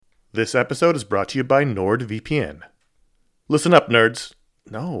This episode is brought to you by NordVPN. Listen up, nerds.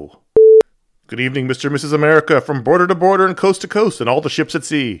 No. Good evening, Mr. and Mrs. America, from border to border and coast to coast and all the ships at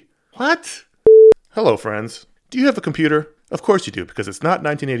sea. What? Hello, friends. Do you have a computer? Of course you do, because it's not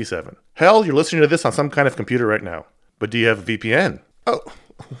 1987. Hell, you're listening to this on some kind of computer right now. But do you have a VPN? Oh,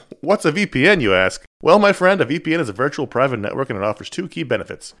 what's a VPN, you ask? Well, my friend, a VPN is a virtual private network and it offers two key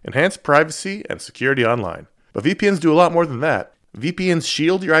benefits: enhanced privacy and security online. But VPNs do a lot more than that. VPNs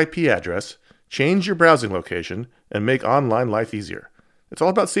shield your IP address, change your browsing location, and make online life easier. It's all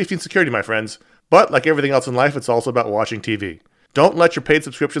about safety and security, my friends. But like everything else in life, it's also about watching TV. Don't let your paid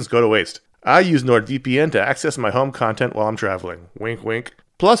subscriptions go to waste. I use NordVPN to access my home content while I'm traveling. Wink, wink.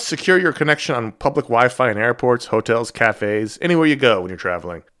 Plus, secure your connection on public Wi-Fi in airports, hotels, cafes, anywhere you go when you're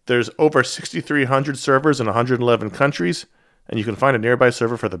traveling. There's over 6,300 servers in 111 countries, and you can find a nearby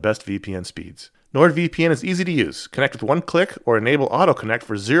server for the best VPN speeds. NordVPN is easy to use. Connect with one click or enable auto-connect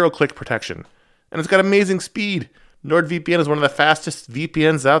for zero-click protection. And it's got amazing speed. NordVPN is one of the fastest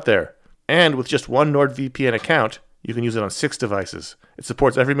VPNs out there. And with just one NordVPN account, you can use it on 6 devices. It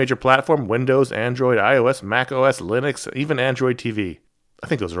supports every major platform: Windows, Android, iOS, macOS, Linux, even Android TV. I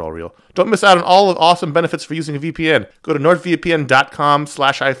think those are all real. Don't miss out on all the awesome benefits for using a VPN. Go to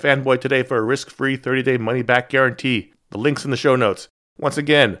nordvpn.com/ifanboy today for a risk-free 30-day money-back guarantee. The link's in the show notes. Once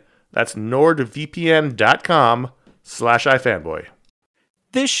again, that's nordvpn.com/ifanboy.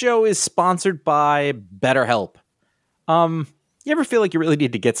 This show is sponsored by BetterHelp. You ever feel like you really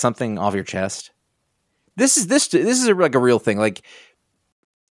need to get something off your chest? This is like a real thing. Like,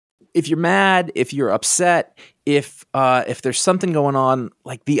 if you're mad, if you're upset, if there's something going on,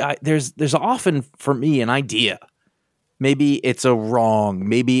 like there's often for me an idea. Maybe it's a wrong,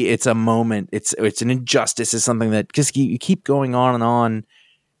 maybe it's a moment, it's an injustice, it's something that just you keep going on and on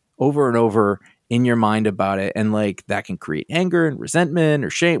over and over in your mind about it, and like that can create anger and resentment or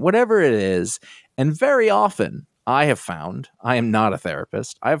shame, whatever it is. And very often I have found, I am not a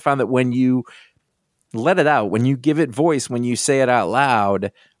therapist, I have found that when you let it out, when you give it voice, when you say it out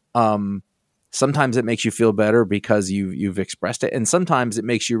loud, sometimes it makes you feel better because you've expressed it, and sometimes it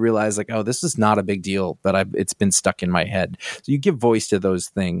makes you realize like, oh, this is not a big deal, but it's been stuck in my head. So you give voice to those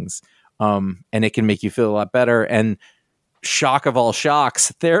things, and it can make you feel a lot better. And shock of all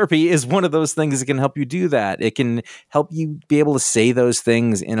shocks, therapy is one of those things that can help you do that. It can help you be able to say those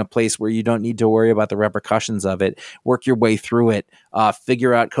things in a place where you don't need to worry about the repercussions of it, work your way through it,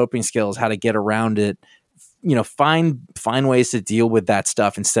 figure out coping skills, how to get around it, find ways to deal with that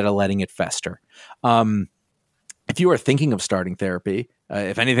stuff instead of letting it fester. If you are thinking of starting therapy,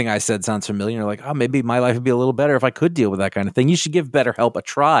 if anything I said sounds familiar, you're like, oh, maybe my life would be a little better if I could deal with that kind of thing, you should give BetterHelp a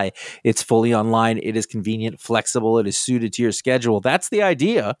try. It's fully online. It is convenient, flexible. It is suited to your schedule. That's the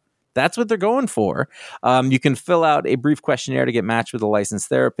idea. That's what they're going for. You can fill out a brief questionnaire to get matched with a licensed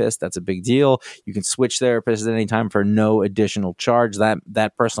therapist. That's a big deal. You can switch therapists at any time for no additional charge.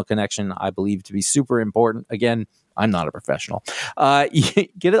 That personal connection, I believe, to be super important. Again, I'm not a professional. Get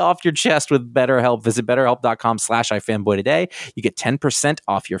it off your chest with BetterHelp. Visit BetterHelp.com/ifanboy today. You get 10%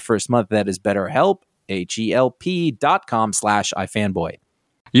 off your first month. That is BetterHelp, HELP.com/ifanboy.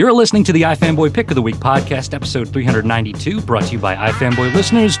 You're listening to the iFanboy Pick of the Week podcast, episode 392, brought to you by iFanboy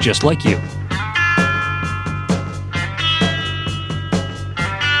listeners just like you.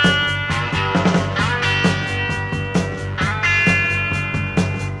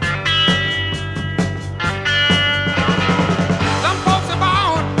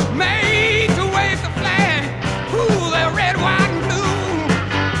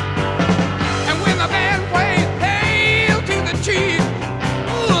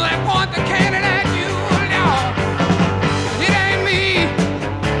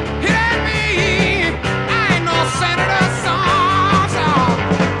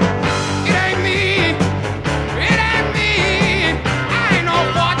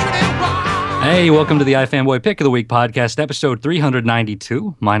 Hey, welcome to the iFanboy Pick of the Week podcast, episode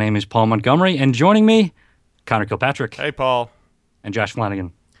 392. My name is Paul Montgomery, and joining me, Conor Kilpatrick. Hey, Paul. And Josh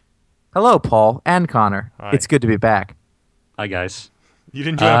Flanagan. Hello, Paul and Connor. Hi. It's good to be back. Hi, guys. You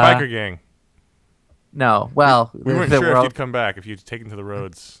didn't join a biker gang. No, well, We weren't sure if you'd come back, if you'd taken to the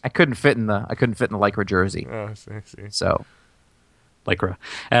roads. I couldn't fit in the Lycra jersey. Oh, I see. So, Lycra.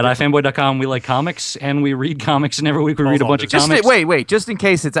 At ifanboy.com, we like comics, and we read comics, and every week we read a bunch of comics. Wait, just in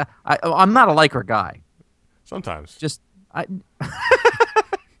case I'm not a Lycra guy. Sometimes.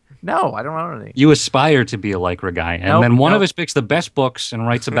 No, I don't know anything. You aspire to be a Lycra guy, and then one of us picks the best books and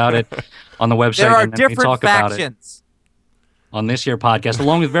writes about it on the website, There are and then we different talk about it. factions. on this year podcast,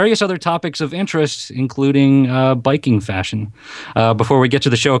 along with various other topics of interest, including biking fashion. Before we get to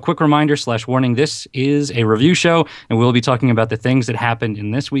the show, a quick reminder / warning, this is a review show, and we'll be talking about the things that happened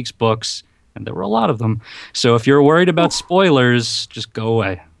in this week's books, and there were a lot of them. So if you're worried about spoilers, just go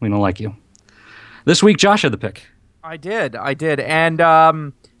away. We don't like you. This week, Josh had the pick. I did. And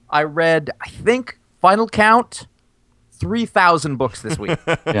I read, I think, final count, 3,000 books this week.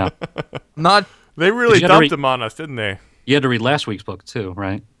 Yeah. Not... They really dumped them on us, didn't they? You had to read last week's book too,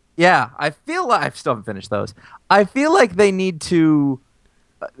 right? Yeah, I feel like I still haven't finished those. I feel like they need to.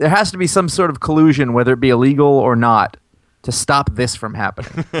 There has to be some sort of collusion, whether it be illegal or not, to stop this from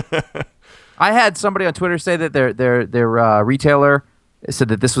happening. I had somebody on Twitter say that their retailer said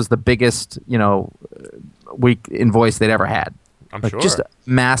that this was the biggest, week invoice they'd ever had. I'm like, sure. Just a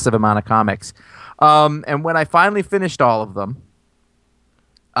massive amount of comics. And when I finally finished all of them,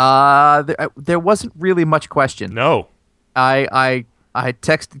 there wasn't really much question. No. I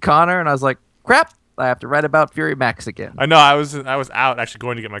texted Connor and I was like, crap, I have to write about Fury Max again. I know. I was out actually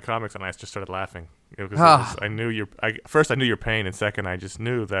going to get my comics, and I just started laughing. I knew your pain, and second, I just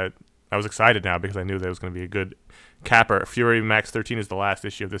knew that I was excited now because I knew that it was going to be a good capper. Fury Max 13 is the last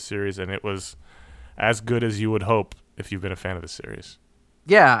issue of this series, and it was as good as you would hope if you've been a fan of the series.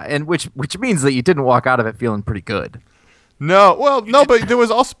 Yeah, and which means that you didn't walk out of it feeling pretty good. No, but there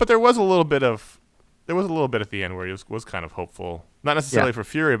was a little bit at the end where he was kind of hopeful, not necessarily for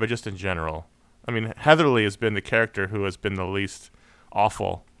Fury, but just in general. I mean, Heatherly has been the character who has been the least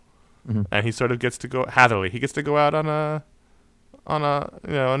awful, and he sort of gets to go. He gets to go out on a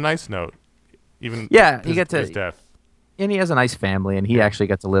nice note, even his death. And he has a nice family, and he actually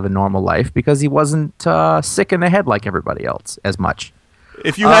got to live a normal life because he wasn't sick in the head like everybody else as much.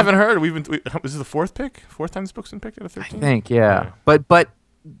 If you haven't heard, this is the fourth time this book's been picked out of 13? I think, yeah. But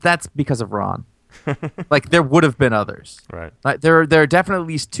that's because of Ron. Like, there would have been others. Right. There are definitely at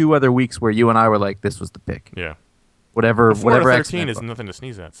least 2 other weeks where you and I were like, this was the pick. Yeah. Whatever 13 X-Men is book. nothing to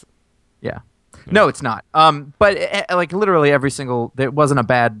sneeze at. Yeah. No, it's not. But like literally there wasn't a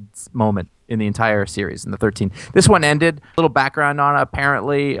bad moment in the entire series in the 13. This one ended. A little background on it.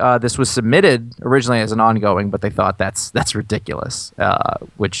 Apparently, this was submitted originally as an ongoing, but they thought that's ridiculous,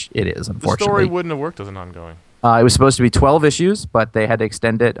 which it is, unfortunately. The story wouldn't have worked as an ongoing. It was supposed to be 12 issues, but they had to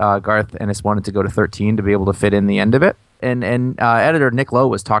extend it. Garth Ennis wanted to go to 13 to be able to fit in the end of it. And editor Nick Lowe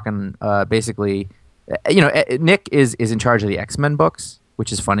was talking basically, Nick is in charge of the X-Men books,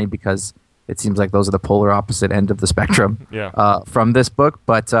 which is funny because it seems like those are the polar opposite end of the spectrum from this book.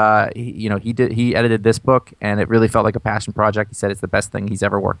 But he edited this book, and it really felt like a passion project. He said it's the best thing he's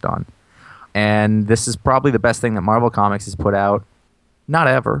ever worked on, and this is probably the best thing that Marvel Comics has put out, not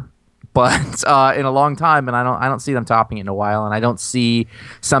ever, but in a long time. And I don't see them topping it in a while, and I don't see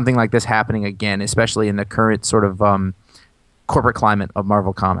something like this happening again, especially in the current sort of corporate climate of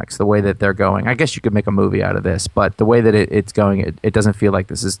Marvel Comics, the way that they're going. I guess you could make a movie out of this, but the way that it's going, it doesn't feel like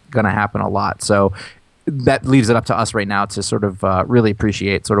this is going to happen a lot. So that leaves it up to us right now to sort of really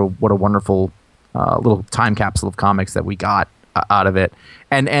appreciate sort of what a wonderful little time capsule of comics that we got out of it.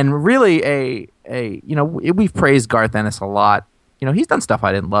 And really we've praised Garth Ennis a lot. He's done stuff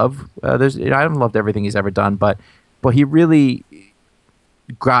I didn't love. I haven't loved everything he's ever done, but he really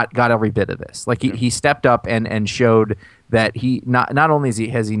got every bit of this. Like he stepped up and showed that he not only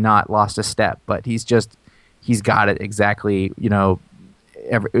has he not lost a step, but he's got it exactly.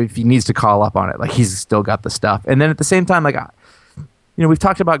 If he needs to call up on it, like he's still got the stuff. And then at the same time, like we've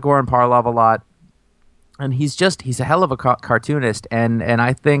talked about Goran Parlov a lot, and he's a hell of a cartoonist, and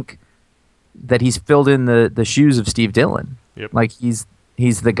I think that he's filled in the shoes of Steve Dillon. Yep. Like he's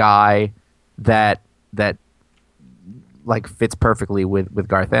the guy that like fits perfectly with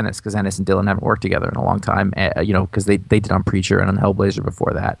Garth Ennis, because Ennis and Dillon haven't worked together in a long time, because they did on Preacher and on Hellblazer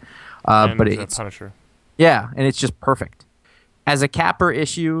before that. But it's Punisher. Yeah, and it's just perfect. As a capper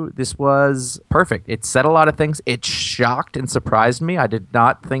issue, this was perfect. It said a lot of things. It shocked and surprised me. I did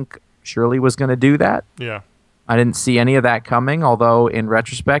not think Shirley was going to do that. Yeah. I didn't see any of that coming, although in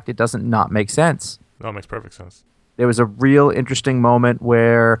retrospect, it doesn't not make sense. No, it makes perfect sense. There was a real interesting moment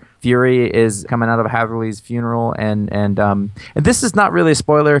where Fury is coming out of Hatherley's funeral, and this is not really a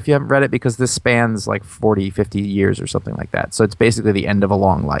spoiler if you haven't read it, because this spans like 40, 50 years or something like that. So it's basically the end of a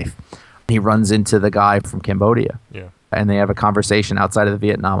long life. He runs into the guy from Cambodia. Yeah. And they have a conversation outside of the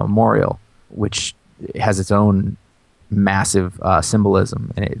Vietnam Memorial, which has its own massive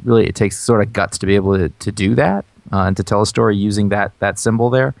symbolism. And it takes sort of guts to be able to do that and to tell a story using that symbol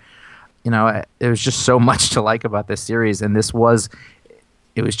there. There was just so much to like about this series, and it's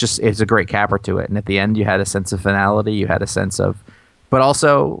a great capper to it. And at the end, you had a sense of finality, you had a sense of, but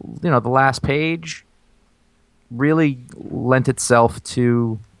also, the last page, really lent itself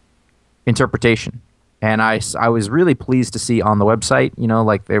to interpretation. And I was really pleased to see on the website,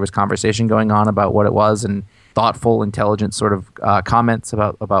 like there was conversation going on about what it was and thoughtful, intelligent sort of comments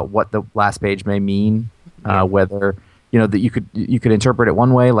about what the last page may mean, whether, that you could interpret it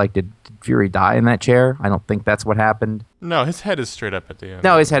one way, like did Fury die in that chair? I don't think that's what happened. No, his head is straight up at the end.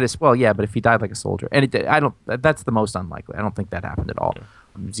 No, his head is, well, yeah, but if he died like a soldier, and that's the most unlikely. I don't think that happened at all.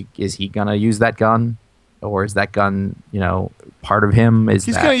 Yeah. Is he going to use that gun? Or is that gun, part of him? He's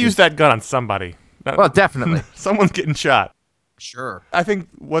going to use that gun on somebody. Well, definitely. Someone's getting shot. Sure. I think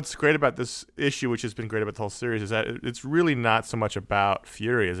what's great about this issue, which has been great about the whole series, is that it's really not so much about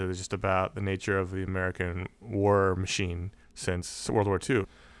Fury as it is just about the nature of the American war machine since World War II.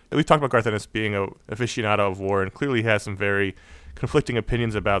 We've talked about Garth Ennis being an aficionado of war, and clearly he has some very conflicting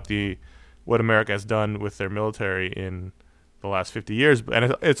opinions about what America has done with their military in the last 50 years.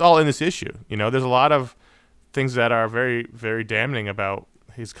 And it's all in this issue. There's a lot of things that are very, very damning about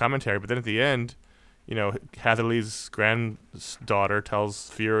his commentary, but then at the end, Hatherley's granddaughter tells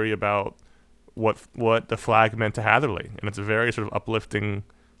Fury about what the flag meant to Hatherley, and it's a very sort of uplifting,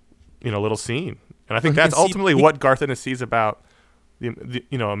 little scene. And I think that's ultimately what Garth Ennis sees about the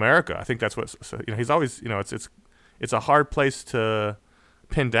America. I think that's what he's always it's a hard place to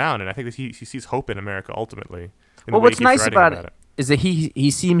pin down, and I think that he sees hope in America ultimately. Well, what's nice about it is that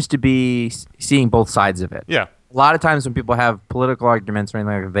he seems to be seeing both sides of it. Yeah. A lot of times when people have political arguments or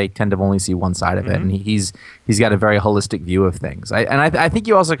anything like that, they tend to only see one side of it, and he's got a very holistic view of things. I think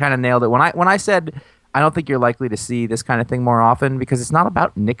you also kind of nailed it when I said I don't think you're likely to see this kind of thing more often, because it's not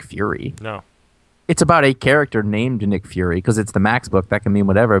about Nick Fury. No, it's about a character named Nick Fury, because it's the Max book. That can mean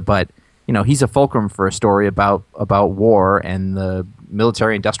whatever, but he's a fulcrum for a story about war and the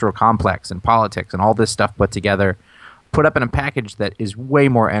military-industrial complex and politics and all this stuff put together, put up in a package that is way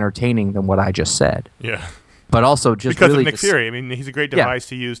more entertaining than what I just said. Yeah. But also just because really of Nick Fury. I mean, he's a great device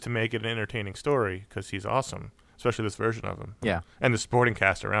to use to make it an entertaining story, because he's awesome, especially this version of him. Yeah. And the supporting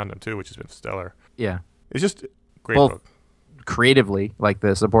cast around him, too, which has been stellar. Yeah. It's just a great both book. Creatively, like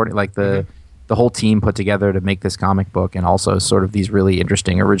the supporting, like the whole team put together to make this comic book, and also sort of these really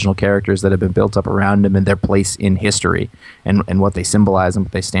interesting original characters that have been built up around him and their place in history and what they symbolize and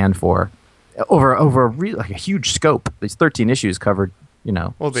what they stand for over a huge scope. These 13 issues covered,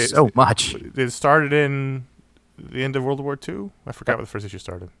 so much. It started in the end of World War II. I forgot what the first issue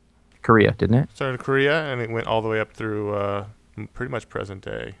started. Korea, didn't it? Started in Korea, and it went all the way up through pretty much present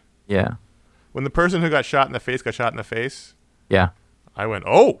day. Yeah. When the person who got shot in the face, yeah, I went,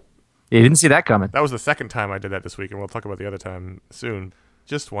 oh! You didn't see that coming. That was the second time I did that this week, and we'll talk about the other time soon.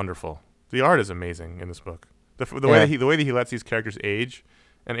 Just wonderful. The art is amazing in this book. The way that he lets these characters age,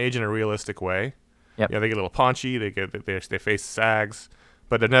 and age in a realistic way. Yep. They get a little paunchy, they face sags,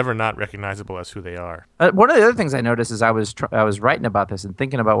 but they're never not recognizable as who they are. One of the other things I noticed as I was writing about this and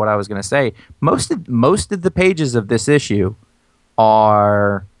thinking about what I was going to say, most of the pages of this issue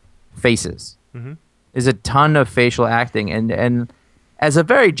are faces. Mm-hmm. There's a ton of facial acting, and as a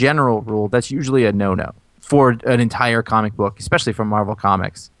very general rule, that's usually a no-no for an entire comic book, especially from Marvel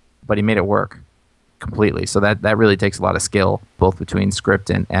Comics. But he made it work completely, so that really takes a lot of skill, both between script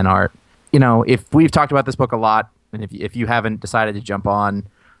and art. If we've talked about this book a lot, and if you haven't decided to jump on,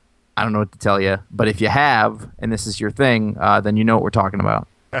 I don't know what to tell you. But if you have, and this is your thing, then you know what we're talking about.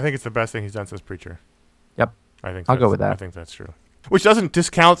 I think it's the best thing he's done since Preacher. Yep. I'll go with that. I think that's true. Which doesn't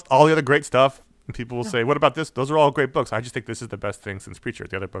discount all the other great stuff. And people will say, what about this? Those are all great books. I just think this is the best thing since Preacher.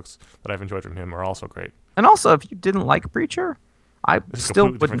 The other books that I've enjoyed from him are also great. And also, if you didn't like Preacher, it's still a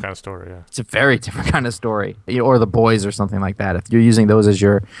completely different kind of story, yeah. It's a very different kind of story. Or The Boys or something like that. If you're using those as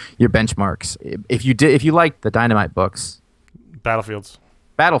your benchmarks. If you like the Dynamite books, Battlefields,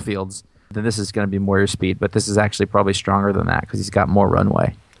 then this is going to be more your speed. But this is actually probably stronger than that because he's got more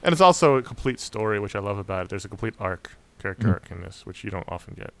runway. And it's also a complete story, which I love about it. There's a complete character arc in this, which you don't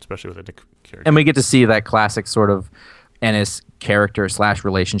often get, especially with a Nick character. And we get to see that classic sort of Ennis character /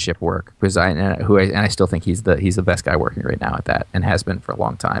 relationship work, because I still think he's the best guy working right now at that, and has been for a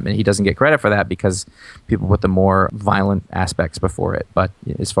long time. And he doesn't get credit for that because people put the more violent aspects before it. But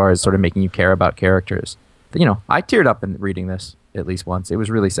as far as sort of making you care about characters, I teared up in reading this at least once. It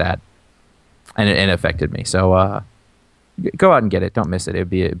was really sad, and it affected me. So go out and get it. Don't miss it. It'd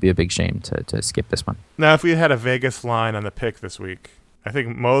be a big shame to skip this one. Now, if we had a Vegas line on the pick this week, I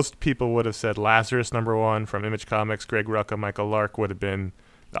think most people would have said Lazarus #1 from Image Comics, Greg Rucka, Michael Lark would have been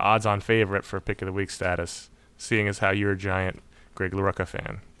the odds-on favorite for pick of the week status, seeing as how you're a giant Greg Rucka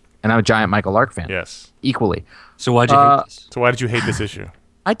fan. And I'm a giant Michael Lark fan. Yes. Equally. So why'd you hate this? So why did you hate this issue?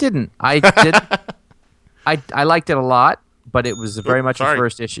 I didn't. I did. I liked it a lot, but it was very much a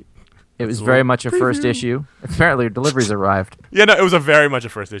first issue. It was very much a first issue. Apparently, deliveries arrived. Yeah, no, it was very much a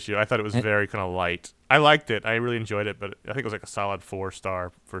first issue. I thought it was very kind of light. I liked it. I really enjoyed it, but I think it was like a solid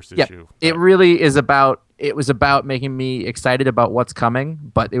 4-star first issue. It really is about. It was about making me excited about what's coming,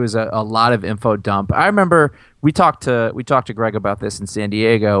 but it was a lot of info dump. I remember we talked to Greg about this in San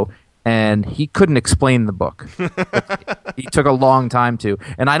Diego, and he couldn't explain the book. He took a long time to,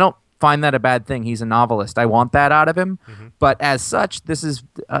 and I don't find that a bad thing. He's a novelist. I want that out of him. But as such, this is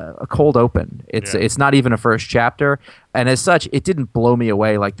a cold open. It's not even a first chapter, and as such, it didn't blow me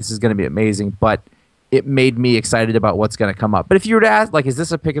away like this is going to be amazing, but it made me excited about what's going to come up. But if you were to ask, like, is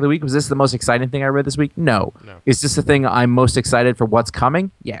this a pick of the week? Was this the most exciting thing I read this week? No. Is this the thing I'm most excited for what's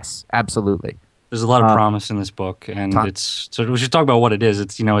coming? Yes, absolutely. There's a lot of promise in this book, and it's so we should talk about what it is.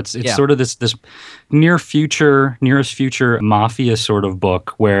 It's it's sort of this nearest future mafia sort of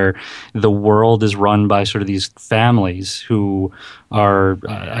book where the world is run by sort of these families who are.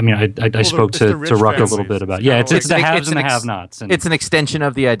 I spoke to Ruck a little bit about. It's the haves and the have-nots. It's an extension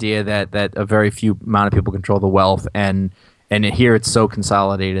of the idea that a very few amount of people control the wealth, and here it's so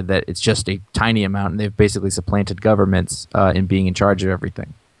consolidated that it's just a tiny amount, and they've basically supplanted governments in being in charge of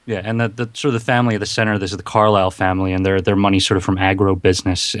everything. Yeah, and the sort of the family at the center of this is the Carlisle family, and their money's sort of from agro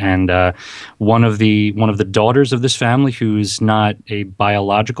business. And one of the daughters of this family, who's not a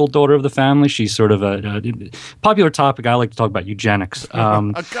biological daughter of the family, she's sort of a popular topic. I like to talk about eugenics.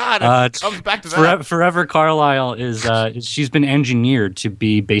 Oh God, it comes back to that. Forever Carlisle is she's been engineered to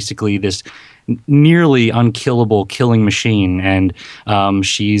be basically this nearly unkillable killing machine, and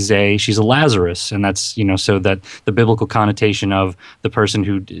she's a Lazarus, and that's so that the biblical connotation of the person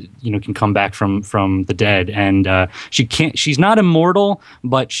who can come back from the dead, and she's not immortal,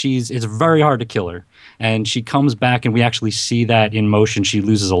 but it's very hard to kill her, and she comes back, and we actually see that in motion. She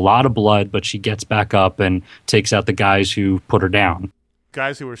loses a lot of blood, but she gets back up and takes out the guys who put her down,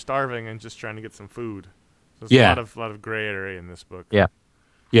 guys who were starving and just trying to get some food. So there's a lot of gray area in this book.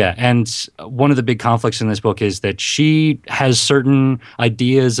 Yeah, and one of the big conflicts in this book is that she has certain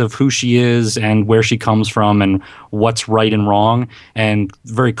ideas of who she is and where she comes from and what's right and wrong. And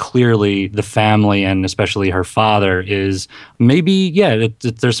very clearly, the family and especially her father is maybe,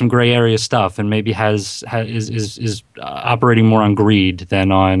 there's some gray area stuff, and maybe is operating more on greed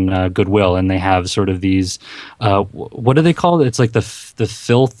than on goodwill. And they have sort of these, what do they call it? It's like the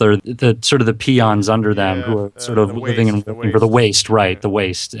filth, or the sort of the peons under them who are sort of living and working for the waste, right? The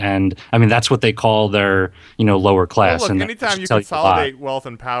waste. And I mean, that's what they call their, lower class. Well, look, and anytime you consolidate wealth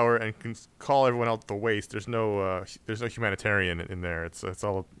and power and can call everyone else the waste, there's no humanitarian in there. It's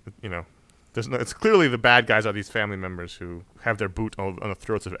all, it's clearly the bad guys are these family members who have their boot on the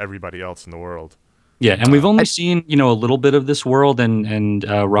throats of everybody else in the world. Yeah, and we've only seen, a little bit of this world, and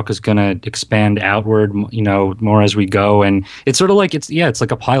Ruck is going to expand outward, more as we go. And it's sort of like it's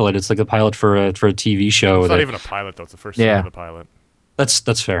like a pilot. It's like a pilot for a TV show. It's not even a pilot though. It's the first scene of the pilot.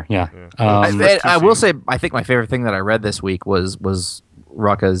 That's fair. Yeah. I will say, I think my favorite thing that I read this week was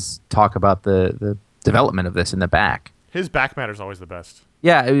Rucka's talk about the development of this in the back. His back matter is always the best.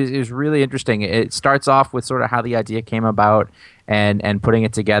 Yeah, it was really interesting. It starts off with sort of how the idea came about and putting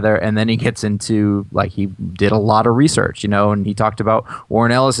it together, and then he gets into, like, he did a lot of research, and he talked about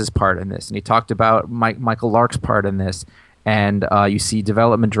Warren Ellis's part in this, and he talked about Michael Lark's part in this, and you see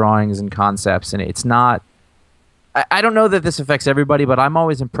development drawings and concepts, and it's not. I don't know that this affects everybody, but I'm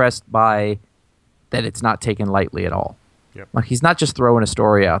always impressed by that it's not taken lightly at all. Yep. Like, he's not just throwing a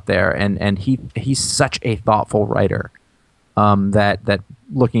story out there, and he's such a thoughtful writer. That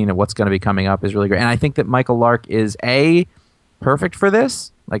looking at what's going to be coming up is really great. And I think that Michael Lark is perfect for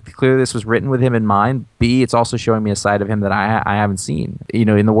this. Like, clearly this was written with him in mind. B, it's also showing me a side of him that I haven't seen.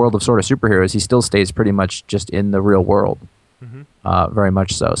 In the world of sort of superheroes, he still stays pretty much just in the real world. Very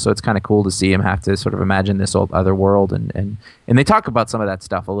much so. So it's kind of cool to see him have to sort of imagine this other world. And they talk about some of that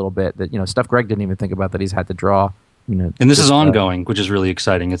stuff a little bit, that, stuff Greg didn't even think about that he's had to draw. And this is ongoing, which is really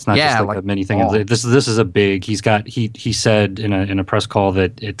exciting. It's not just like a mini thing. This is a big. He said in a press call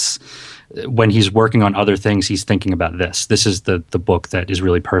that it's when he's working on other things, he's thinking about this. This is the book that is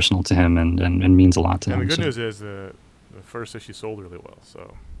really personal to him and means a lot to him. And the good news is the first issue sold really well.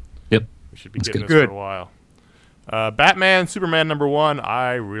 So yep, we should be getting this for a while. Batman, Superman #1.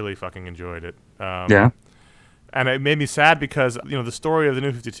 I really fucking enjoyed it. And it made me sad because the story of the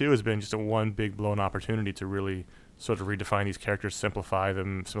New 52 has been just a one big blown opportunity to really sort of redefine these characters, simplify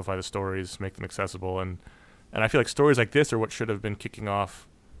the stories, make them accessible, and I feel like stories like this are what should have been kicking off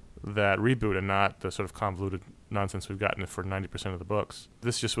that reboot, and not the sort of convoluted nonsense we've gotten for 90% of the books.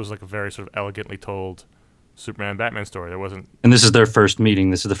 This just was like a very sort of elegantly told Superman Batman story. There wasn't, and this is their first meeting.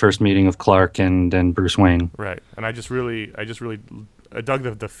 This is the first meeting of Clark and Bruce Wayne. Right, and I just really I dug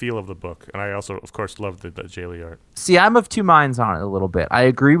the feel of the book, and I also, of course, loved the Jay Lee art. See, I'm of two minds on it a little bit. I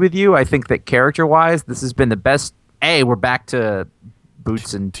agree with you. I think that character-wise, this has been the best. We're back to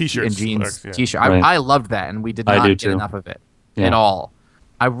boots and T-shirts and jeans. flex, yeah. T-shirt. Right. I loved that, and we did not get enough of it Yeah. at all.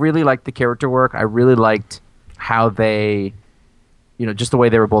 I really liked the character work. I really liked how they, just the way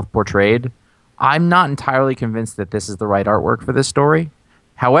they were both portrayed. I'm not entirely convinced that this is the right artwork for this story.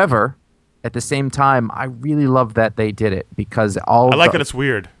 However, at the same time, I really love that they did it because I like that it's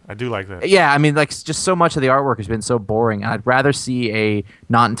weird. I do like that. Yeah, I mean, like, just so much of the artwork has been so boring, and I'd rather see a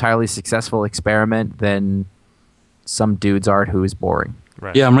not entirely successful experiment than some dude's art who is boring.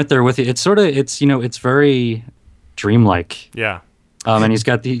 Right. Yeah, I'm right there with you. It's it's very dreamlike. Yeah. And he's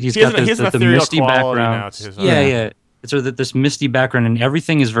got the misty background. Yeah. It's sort of this misty background, and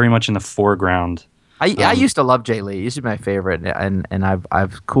everything is very much in the foreground. I used to love Jay Lee. He used to be my favorite, and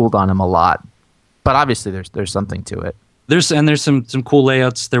I've cooled on him a lot. But obviously, there's something to it. There's some cool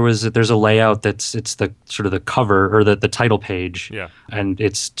layouts. There's a layout it's the sort of the cover or the title page. Yeah. And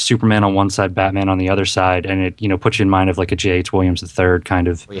it's Superman on one side, Batman on the other side, and it puts you in mind of like a J.H. Williams III kind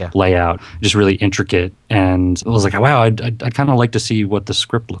of layout, just really intricate. And I was like, wow, I'd kind of like to see what the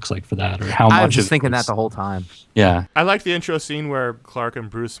script looks like for that, or how much. I was just thinking that the whole time. Yeah. I like the intro scene where Clark and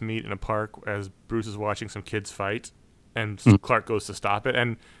Bruce meet in a park as Bruce is watching some kids fight, and Clark goes to stop it,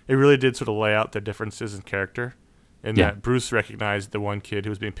 and it really did sort of lay out their differences in character. And that Bruce recognized the one kid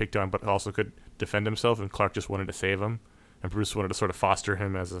who was being picked on, but also could defend himself, and Clark just wanted to save him, and Bruce wanted to sort of foster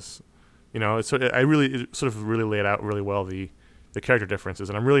him as this, it sort of really laid out really well the character differences,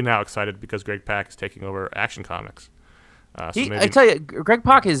 and I'm really now excited because Greg Pak is taking over Action Comics. I tell you, Greg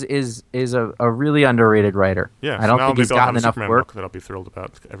Pak is a really underrated writer. Yeah, I don't think he's gotten enough work that I'll be thrilled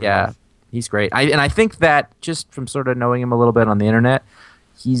about. Yeah, he's great. I think that just from sort of knowing him a little bit on the internet,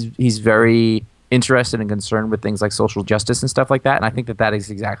 he's very interested and concerned with things like social justice and stuff like that, and I think that is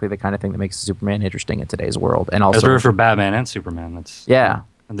exactly the kind of thing that makes Superman interesting in today's world. And also for Batman and Superman,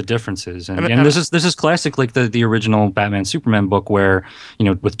 and the differences, and this is classic, like the original Batman Superman book, where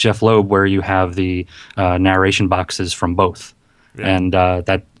with Jeff Loeb, where you have the narration boxes from both, and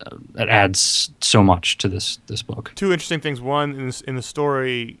that adds so much to this book. Two interesting things. One, in the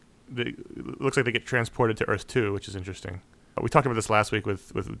story, it looks like they get transported to Earth 2, which is interesting. We talked about this last week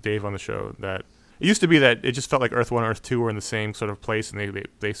with Dave on the show, that it used to be that it just felt like Earth 1 and Earth 2 were in the same sort of place, and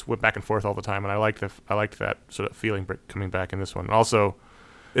they went back and forth all the time, and I liked that sort of feeling coming back in this one. And also,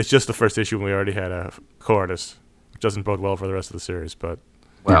 it's just the first issue, and we already had a co-artist, which doesn't bode well for the rest of the series. But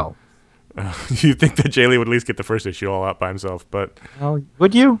you'd think that Jay Lee would at least get the first issue all out by himself, but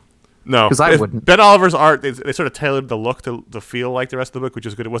would you? No, because I wouldn't. Ben Oliver's art, they sort of tailored the look to feel like the rest of the book, which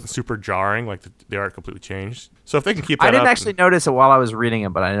is good. It wasn't super jarring, like the art completely changed. So if they can keep that up. I didn't actually notice it while I was reading it,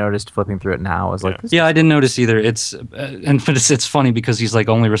 but I noticed flipping through it now. I was like, I didn't notice either. It's it's funny because he's like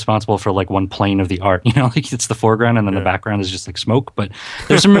only responsible for like one plane of the art. Like it's the foreground, and then the background is just like smoke. But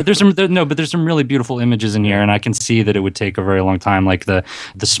there's some really beautiful images in here, and I can see that it would take a very long time, like the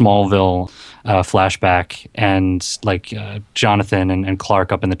Smallville flashback, and like Jonathan and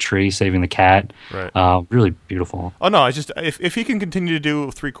Clark up in the tree saving the cat. Right. Really beautiful. Oh no, it's just if he can continue to do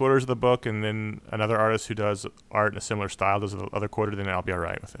 3/4 of the book, and then another artist who does art in a similar style does the other quarter, then I'll be all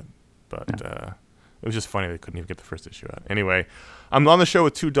right with it. But it was just funny they couldn't even get the first issue out. Anyway, I'm on the show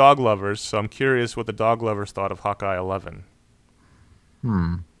with two dog lovers, so I'm curious what the dog lovers thought of Hawkeye 11.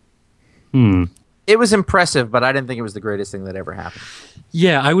 It was impressive, but I didn't think it was the greatest thing that ever happened.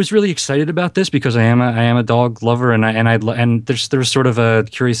 Yeah, I was really excited about this because I am a dog lover, and there was sort of a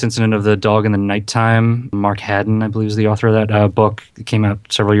curious incident of the dog in the nighttime. Mark Haddon, I believe, is the author of that book. It came out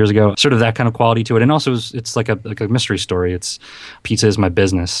several years ago. Sort of that kind of quality to it, and also it's like a mystery story. It's Pizza is My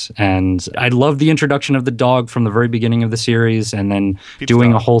Business, and I love the introduction of the dog from the very beginning of the series, and then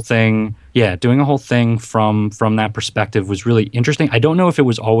doing a whole thing. Yeah, doing a whole thing from that perspective was really interesting. I don't know if it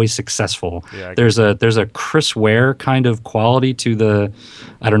was always successful. Yeah, there's a Chris Ware kind of quality to the,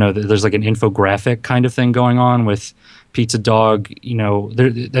 I don't know, there's like an infographic kind of thing going on with Pizza Dog.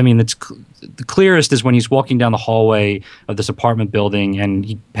 It's the clearest is when he's walking down the hallway of this apartment building, and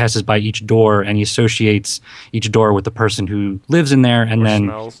he passes by each door, and he associates each door with the person who lives in there, and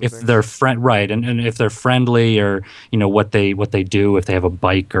then if they're and if they're friendly, or what they do, if they have a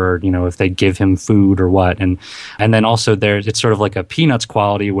bike, or if they give him food or what, and then also it's sort of like a Peanuts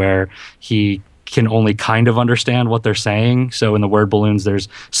quality where he can only kind of understand what they're saying. So in the word balloons, there's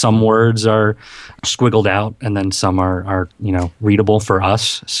some words are squiggled out, and then some are readable for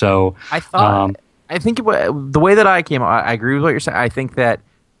us. So I think the way that I agree with what you're saying. I think that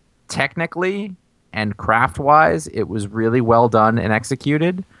technically and craft wise, it was really well done and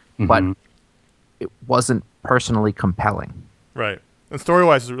executed, but it wasn't personally compelling. Right. And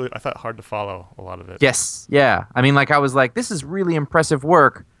story-wise, is really, I thought, hard to follow a lot of it. Yes, yeah. I mean, like I was like, this is really impressive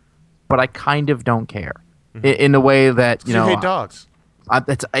work, but I kind of don't care in the way that You hate dogs.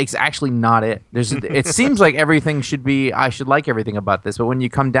 It's actually not it. It seems like everything should be. I should like everything about this, but when you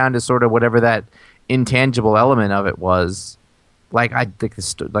come down to sort of whatever that intangible element of it was, like I think the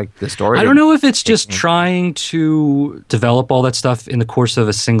story. I don't know if it's just trying to develop all that stuff in the course of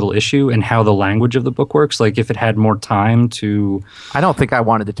a single issue and how the language of the book works. Like if it had more time to. I don't think I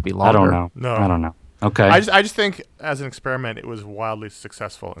wanted it to be longer. I don't know. No. I don't know. Okay. I just think as an experiment, it was wildly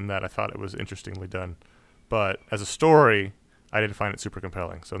successful in that I thought it was interestingly done, but as a story, I didn't find it super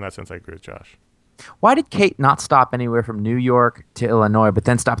compelling. So in that sense, I agree with Josh. Why did Kate not stop anywhere from New York to Illinois, but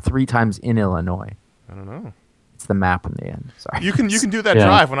then stop 3 times in Illinois? I don't know. It's the map in the end. Sorry. You can do that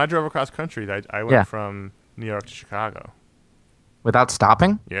drive. When I drove across country, I went from New York to Chicago. Without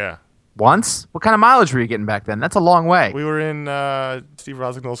stopping? Yeah. Once? What kind of mileage were you getting back then? That's a long way. We were in Steve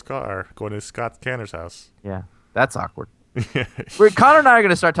Rosignol's car going to Scott Canner's house. Yeah, that's awkward. Connor and I are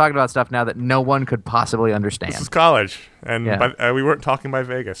going to start talking about stuff now that no one could possibly understand. This is college, and we weren't talking by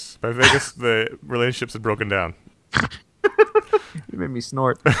Vegas. By Vegas, the relationships had broken down. You made me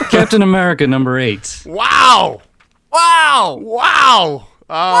snort. Captain America #8. Wow! Wow! Wow!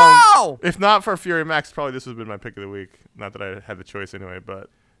 Wow! If not for Fury Max, probably this would have been my pick of the week. Not that I had the choice anyway, but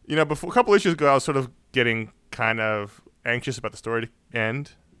before a couple issues ago, I was sort of getting kind of anxious about the story to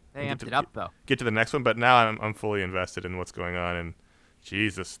end. They amped it up though. Get to the next one, but now I'm fully invested in what's going on, and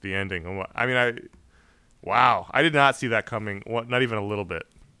Jesus, the ending. I mean, wow! I did not see that coming. Not even a little bit.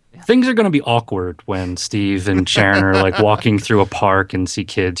 Things are going to be awkward when Steve and Sharon are like walking through a park and see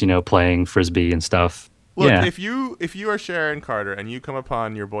kids, playing frisbee and stuff. Look, if you are Sharon Carter and you come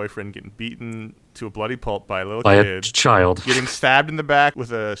upon your boyfriend getting beaten to a bloody pulp by a little kid, a child, getting stabbed in the back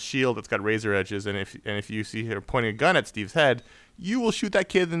with a shield that's got razor edges, and if you see her pointing a gun at Steve's head, you will shoot that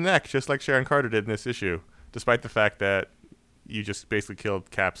kid in the neck just like Sharon Carter did in this issue, despite the fact that you just basically killed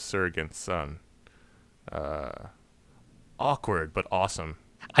Cap's surrogate son. Awkward, but awesome.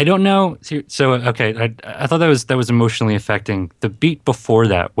 I don't know. So, okay, I thought that was emotionally affecting. The beat before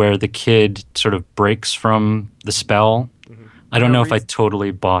that, where the kid sort of breaks from the spell, I don't know if I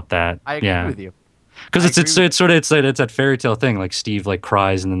totally bought that. I agree with you. Because it's that fairy tale thing, like Steve like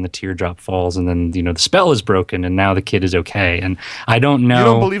cries and then the teardrop falls and then the spell is broken and now the kid is okay, and I don't know. You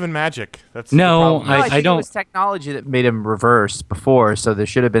don't believe in magic. That's no, I think don't. It was technology that made him reverse before, so there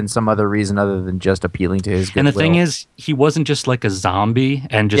should have been some other reason other than just appealing to his goodwill. And the thing is, he wasn't just like a zombie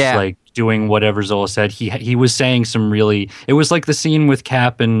and just like doing whatever Zola said. He was saying some really. It was like the scene with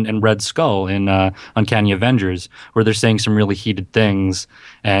Cap and Red Skull in Uncanny Avengers, where they're saying some really heated things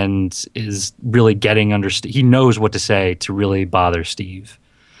and is really getting he knows what to say to really bother Steve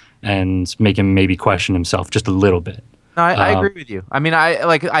and make him maybe question himself just a little bit. No, I agree with you. I mean,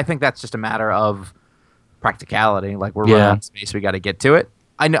 I think that's just a matter of practicality. Like we're running out of space, we got to get to it.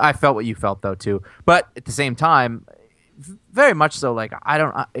 I felt what you felt though too, but at the same time, very much so. Like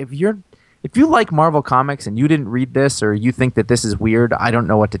if you like Marvel comics and you didn't read this or you think that this is weird, I don't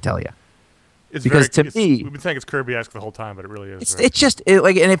know what to tell you. It's because to me, we've been saying it's Kirby-esque the whole time, but it really is. It's just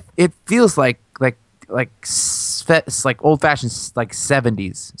it feels like old-fashioned like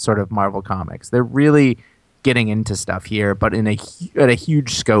 70s sort of Marvel comics. They're really getting into stuff here, but at a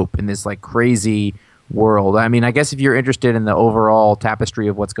huge scope in this like crazy world. I mean, I guess if you're interested in the overall tapestry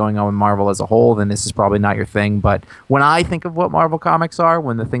of what's going on with Marvel as a whole, then this is probably not your thing. But when I think of what Marvel comics are,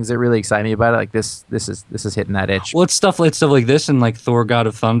 when the things that really excite me about it, like this is hitting that itch. Well, it's stuff like this and like Thor: God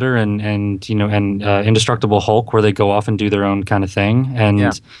of Thunder and Indestructible Hulk, where they go off and do their own kind of thing,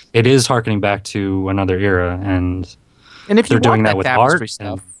 and it is harkening back to another era, and if they're doing that with tapestry art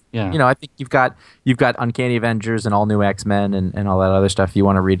stuff. And, I think you've got Uncanny Avengers and all new X-Men and all that other stuff you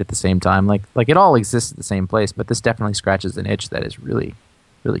want to read at the same time. Like it all exists at the same place, but this definitely scratches an itch that is really,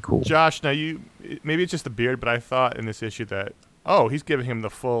 really cool. Josh, now maybe it's just the beard, but I thought in this issue that he's giving him the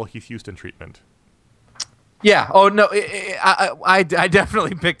full Heath Houston treatment. Yeah. Oh no, I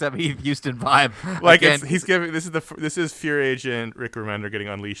definitely picked up Heath Houston vibe. Like he's giving this is Fury Agent Rick Remender getting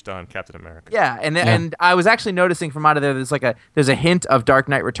unleashed on Captain America. Yeah, and I was actually noticing from out of there there's a hint of Dark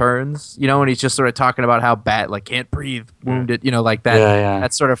Knight Returns, and he's just sort of talking about how bad, like can't breathe, wounded, like that.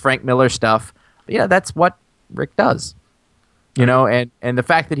 That sort of Frank Miller stuff. But yeah, that's what Rick does. And the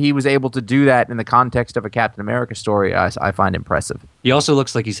fact that he was able to do that in the context of a Captain America story, I find impressive. He also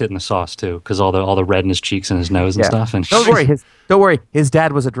looks like he's hitting the sauce too, because all the red in his cheeks and his nose and stuff. And don't worry, his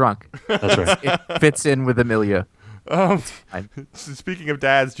dad was a drunk. That's right. It fits in with Amelia. Speaking of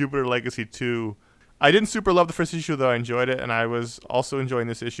dads, Jupiter Legacy 2. I didn't super love the first issue, though I enjoyed it, and I was also enjoying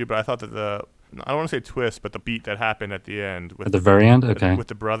this issue. But I thought that I don't want to say twist, but the beat that happened at the end. At the very end? Okay. With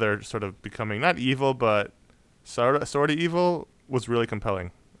the brother sort of becoming not evil, but sort of evil was really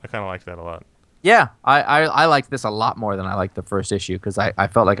compelling. I kind of liked that a lot. Yeah, I liked this a lot more than I liked the first issue because I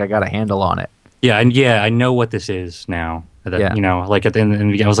felt like I got a handle on it. Yeah, and I know what this is now. That, like at the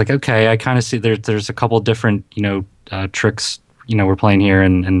end, I was like, okay, I kind of see there's a couple different, tricks, we're playing here,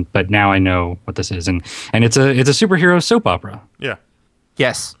 but now I know what this is, and it's a superhero soap opera. Yeah.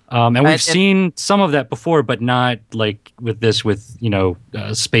 Yes. And we've seen some of that before, but not like with this,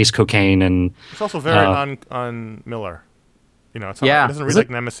 space cocaine and. It's also very on Miller. It doesn't read like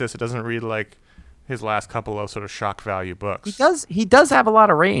Nemesis. It doesn't read like his last couple of sort of shock value books. He does have a lot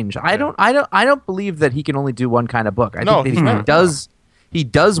of range. Yeah. I don't believe that he can only do one kind of book. I think that he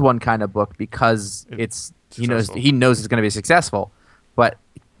does one kind of book because he knows it's going to be successful. But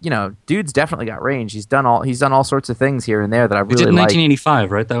dude's definitely got range. He's done all sorts of things here and there that I really like. He did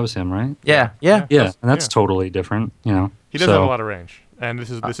 1985, right? That was him, right? Yeah. And that's totally different. He does have a lot of range, and this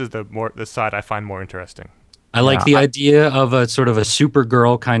is the side I find more interesting. I like the idea of a sort of a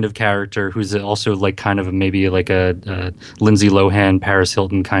Supergirl kind of character who's also like kind of maybe like a Lindsay Lohan, Paris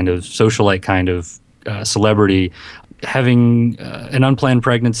Hilton kind of socialite kind of celebrity having an unplanned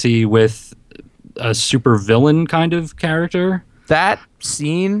pregnancy with a super villain kind of character. That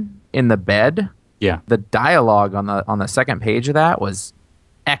scene in the bed, the dialogue on the second page of that was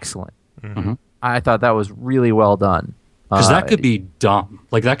excellent. Mm-hmm. I thought that was really well done. Because that could be dumb.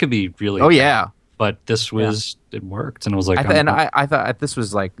 Like that could be really. Oh dumb. Yeah. But this was it worked, and it was like. I thought this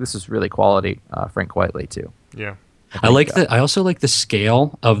was really quality. Frank Whiteley too. Yeah. I also like the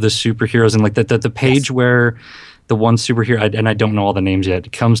scale of the superheroes, and like the page where the one superhero, and I don't know all the names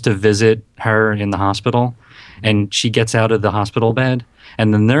yet, comes to visit her in the hospital, and she gets out of the hospital bed,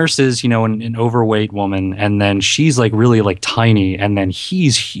 and the nurse is an overweight woman, and then she's like really like tiny, and then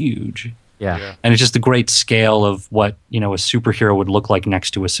he's huge. Yeah. And it's just a great scale of what a superhero would look like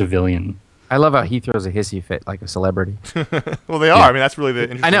next to a civilian. I love how he throws a hissy fit like a celebrity. Well, they are. Yeah. I mean, that's really the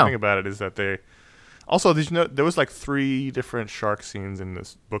interesting thing about it is that they. Also, did you know there was like 3 different shark scenes in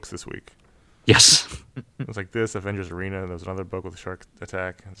this books this week? Yes. It was like this Avengers Arena. There was another book with a shark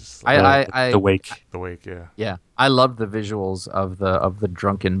attack. Just the Wake. The Wake. Yeah. Yeah, I loved the visuals of the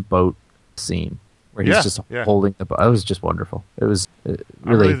drunken boat scene where he's just holding the boat. It was just wonderful. It was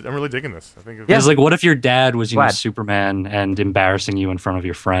really. I'm really digging this. I think it's like, what if your dad was Superman and embarrassing you in front of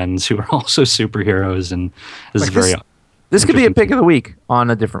your friends who are also superheroes? And this is very. This could be a pick of the week on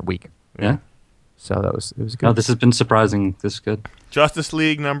a different week. Yeah. So it was good. No, this has been surprising. This is good. Justice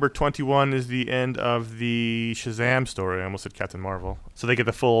League number 21 is the end of the Shazam story. I almost said Captain Marvel. So they get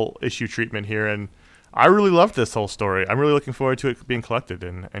the full issue treatment here, and I really loved this whole story. I'm really looking forward to it being collected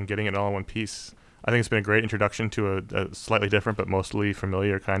and getting it all in one piece. I think it's been a great introduction to a slightly different but mostly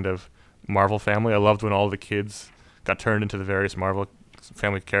familiar kind of Marvel family. I loved when all the kids got turned into the various Marvel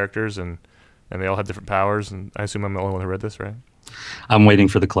family characters, and they all had different powers, and I assume I'm the only one who read this, right? I'm waiting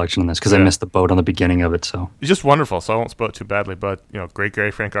for the collection on this because I missed the boat on the beginning of it. So it's just wonderful. So I won't spoil it too badly, but great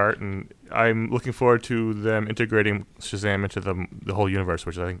Gary Frank art, and I'm looking forward to them integrating Shazam into the whole universe,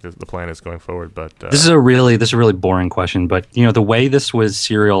 which I think the plan is going forward. But this is a really boring question, but the way this was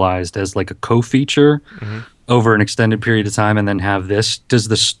serialized as like a co-feature over an extended period of time, and then have this,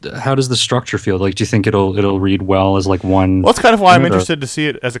 how does the structure feel? Like, do you think it'll read well as like one? Well, that's kind of why I'm interested to see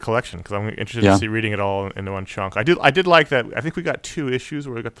it as a collection, because I'm interested to see reading it all in one chunk. I did like that. I think we got 2 issues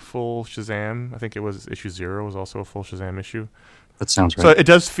where we got the full Shazam. I think it was issue 0 was also a full Shazam issue. That sounds right. So it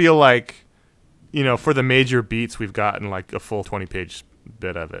does feel like, for the major beats, we've gotten like a full 20-page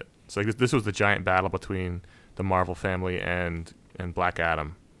bit of it. So this was the giant battle between the Marvel family and Black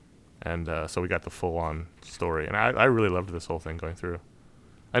Adam. And so we got the full-on story. And I really loved this whole thing going through.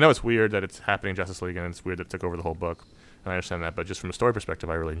 I know it's weird that it's happening in Justice League, and it's weird that it took over the whole book. And I understand that, but just from a story perspective,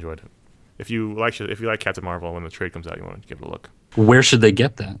 I really enjoyed it. If you like Captain Marvel, when the trade comes out, you want to give it a look. Where should they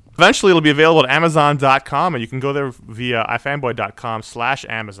get that? Eventually, it'll be available at Amazon.com, and you can go there via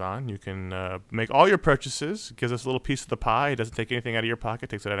ifanboy.com/Amazon. You can make all your purchases. It gives us a little piece of the pie. It doesn't take anything out of your pocket. It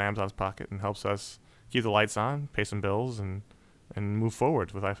takes it out of Amazon's pocket and helps us keep the lights on, pay some bills, and move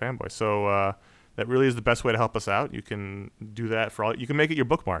forward with iFanboy. So that really is the best way to help us out. You can do that you can make it your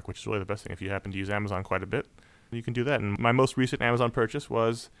bookmark, which is really the best thing. If you happen to use Amazon quite a bit, you can do that. And my most recent Amazon purchase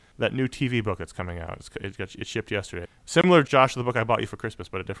was that new TV book that's coming out. It shipped yesterday. Similar, Josh, to the book I bought you for Christmas,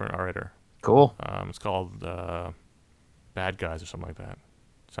 but a different writer. Cool. It's called Bad Guys or something like that.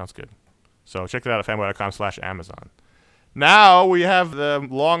 Sounds good. So check that out at fanboy.com/Amazon. Now we have the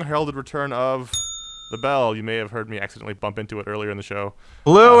long-heralded return of the bell. You may have heard me accidentally bump into it earlier in the show.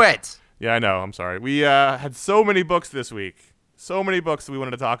 Blew it! Yeah, I know. I'm sorry. We had so many books this week. so many books that we wanted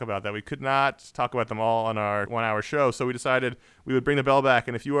to talk about that we could not talk about them all on our 1 hour show. So we decided we would bring the bell back.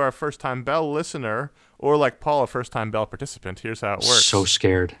 And if you are a first-time Bell listener, or like Paul, a first-time Bell participant, here's how it works. So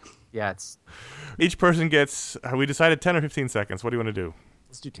scared. Yeah, it's. Each person gets, we decided 10 or 15 seconds. What do you want to do?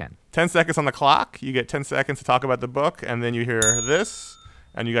 Let's do 10. 10 seconds on the clock. You get 10 seconds to talk about the book, and then you hear this,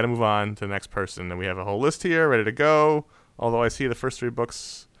 and you got to move on to the next person. And we have a whole list here ready to go. Although I see the first 3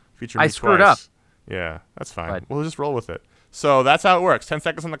 books feature me twice. I screwed up. Yeah, that's fine. But We'll just roll with it. So that's how it works. 10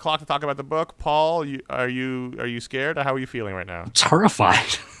 seconds on the clock to talk about the book. Paul, are you scared? How are you feeling right now?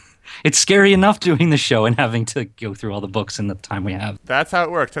 Terrified. It's scary enough doing the show and having to go through all the books in the time we have. That's how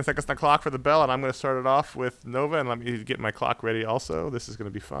it works. 10 seconds on the clock for the bell, and I'm going to start it off with Nova, and let me get my clock ready also. This is going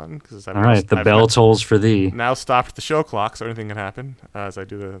to be fun. All right, the bell tolls for thee. Now stopped the show clock, so anything can happen as I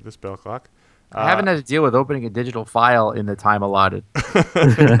do this bell clock. I haven't had to deal with opening a digital file in the time allotted.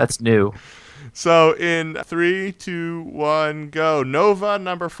 That's new. So in 3, 2, 1, go. Nova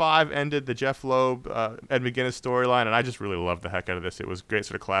number 5 ended the Jeff Loeb, Ed McGuinness storyline, and I just really loved the heck out of this. It was a great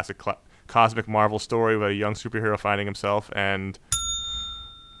sort of classic cosmic Marvel story about a young superhero finding himself, and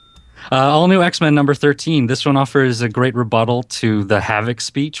All New X-Men number 13. This one offers a great rebuttal to the Havoc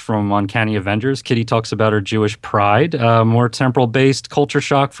speech from Uncanny Avengers. Kitty talks about her Jewish pride. More temporal-based culture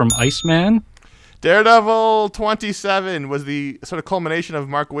shock from Iceman. Daredevil 27 was the sort of culmination of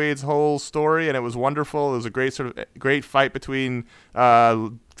Mark Waid's whole story, and it was wonderful. It was a great fight between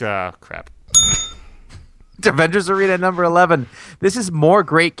crap. Avengers Arena number 11. This is more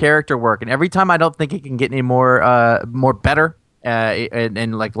great character work, and every time I don't think it can get any more better,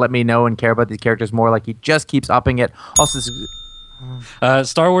 and like let me know and care about these characters more, like he just keeps upping it. Also,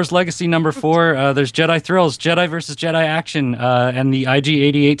 Star Wars Legacy number 4. There's Jedi Thrills, Jedi versus Jedi action, and the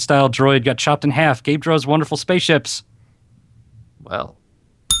IG-88 style droid got chopped in half. Gabe draws wonderful spaceships. well,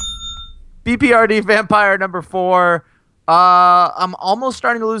 BPRD Vampire number 4. I'm almost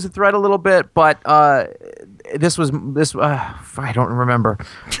starting to lose the thread a little bit, but this. I don't remember.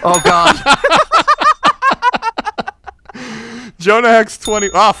 Oh God. Jonah Hex 20.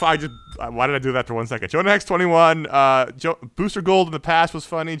 Oh, why did I do that for 1 second? Jonah Hex 21. Booster Gold in the past was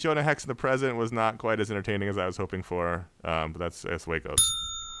funny. Jonah Hex in the present was not quite as entertaining as I was hoping for. But that's the way it goes.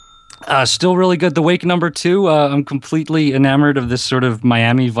 Still really good. The Wake number 2. I'm completely enamored of this sort of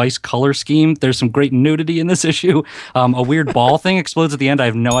Miami Vice color scheme. There's some great nudity in this issue. A weird ball thing explodes at the end. I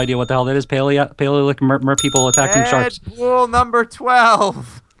have no idea what the hell that is. Paleolithic mer people attacking sharks. Deadpool number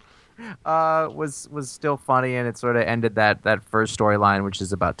 12 was still funny, and it sort of ended that first storyline, which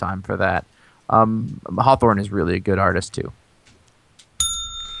is about time for that. Hawthorne is really a good artist too.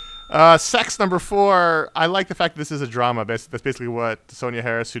 Sex number 4. I like the fact that this is a drama. That's basically what Sonia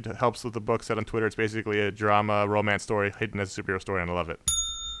Harris, who helps with the book, said on Twitter. It's basically a drama romance story hidden as a superhero story, and I love it.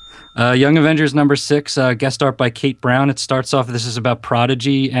 Young Avengers number 6, guest art by Kate Brown. It starts off, this is about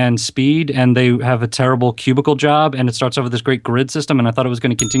Prodigy and Speed, and they have a terrible cubicle job, and it starts off with this great grid system, and I thought it was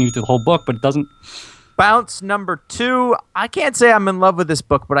going to continue through the whole book, but it doesn't. Bounce number 2. I can't say I'm in love with this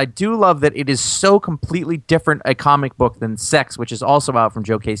book, but I do love that it is so completely different a comic book than Sex, which is also out from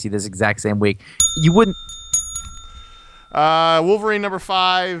Joe Casey this exact same week. You wouldn't. Wolverine number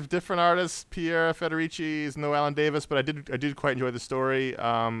 5, different artists, Pierre Federici's, no Alan Davis, but I did quite enjoy the story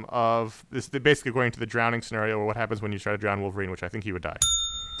of this, basically going to the drowning scenario, or what happens when you try to drown Wolverine, which I think he would die.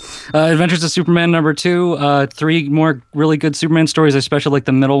 Adventures of Superman number 2. 3 more really good Superman stories. I especially like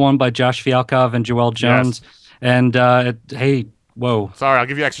the middle one by Josh Fialkov and Joelle Jones. Yes. And hey, whoa. Sorry, I'll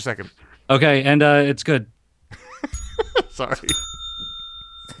give you an extra second. Okay, and it's good. Sorry.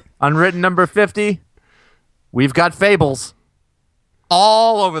 Unwritten number 50. We've got Fables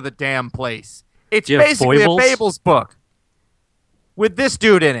all over the damn place. It's basically foibles? a Fables book with this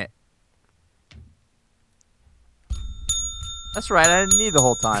dude in it. That's right. I didn't need the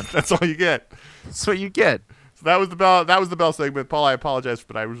whole time. That's all you get. That's what you get. So that was the bell. That was the bell segment. Paul, I apologize,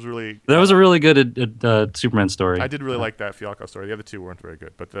 but I was really. That was a really good Superman story. I did really like that Fialkov story. The other two weren't very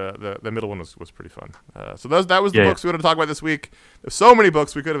good, but the middle one was pretty fun. So that was the books we wanted to talk about this week. There's so many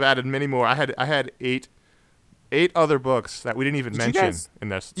books, we could have added many more. I had eight other books that we didn't even mention in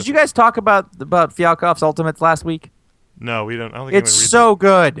this. Did you guys talk about Fialkov's Ultimates last week? No, we don't. I don't think it's so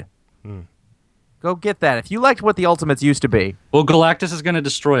good. Go get that. If you liked what the Ultimates used to be. Well, Galactus is going to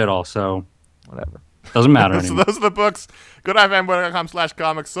destroy it all, so whatever. Doesn't matter So anymore. those are the books. Go to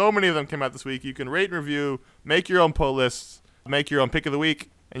ifanboy.com/comics. So many of them came out this week. You can rate and review, make your own pull lists, make your own pick of the week,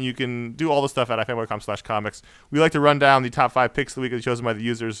 and you can do all the stuff at ifanboy.com/comics. We like to run down the top 5 picks of the week as chosen by the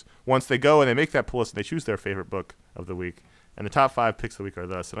users once they go and they make that pull list and they choose their favorite book of the week. And the top 5 picks of the week are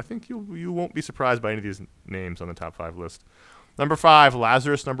thus. And I think you won't be surprised by any of these names on the top 5 list. Number 5,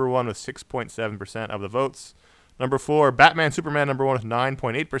 Lazarus, number 1 with 6.7% of the votes. Number 4, Batman Superman number 1 with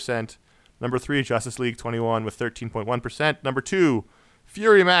 9.8%. Number 3, Justice League 21 with 13.1%. Number 2,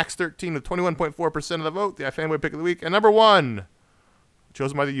 Fury Max 13 with 21.4% of the vote, the iFanboy pick of the week. And number 1,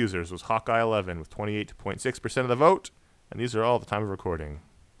 chosen by the users, was Hawkeye 11 with 28.6% of the vote. And these are all the time of recording.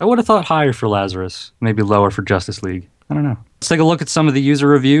 I would have thought higher for Lazarus, maybe lower for Justice League. I don't know. Let's take a look at some of the user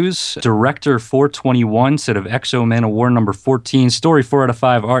reviews. Director 421 said of Exo Man of War number 14, story 4 out of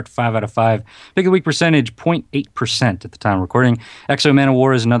 5, art 5 out of 5. Pick of the week percentage 0.8% at the time of recording. Exo Man of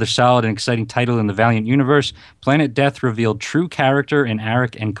War is another solid and exciting title in the Valiant universe. Planet Death revealed true character in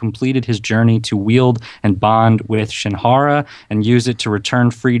Arik and completed his journey to wield and bond with Shinhara and use it to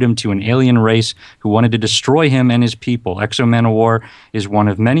return freedom to an alien race who wanted to destroy him and his people. Exo Man of War is one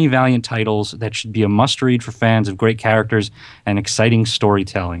of many Valiant titles that should be a must-read for fans of great characters and exciting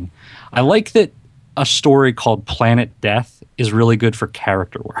storytelling. I like that a story called Planet Death is really good for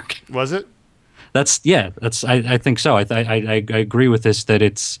character work. Was it? I think so. I agree with this, that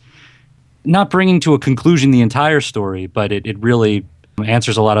it's not bringing to a conclusion the entire story, but it really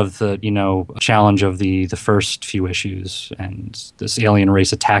answers a lot of the, challenge of the first few issues and this alien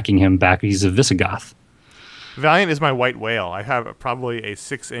race attacking him back. He's a Visigoth. Valiant is my white whale. I have probably a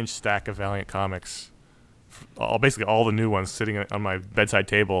 6-inch stack of Valiant comics, basically all the new ones sitting on my bedside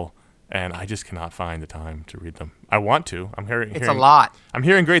table, and I just cannot find the time to read them. I want to. It's a lot. I'm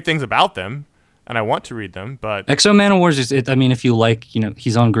hearing great things about them, and I want to read them, but Exo Man of War is, if you like,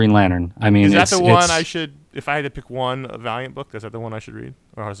 he's on Green Lantern. I mean, is that the one I should, if I had to pick one Valiant book, is that the one I should read?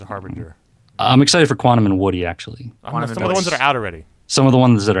 Or is it Harbinger? I'm excited for Quantum and Woody, actually. Some of the ones that are out already. Some of the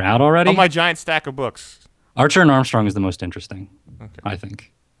ones that are out already? On my giant stack of books. Archer and Armstrong is the most interesting, okay. I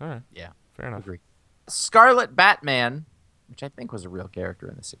think. All right. Yeah. Fair enough. Agree. Scarlet Batman, which I think was a real character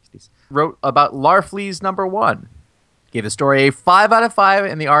in the 60s, wrote about Larfleeze number 1. Gave the story a 5 out of 5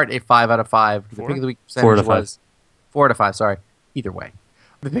 and the art a 5 out of 5. The pick of the week percentage 4 out of 5. was 4 out of 5, sorry. Either way.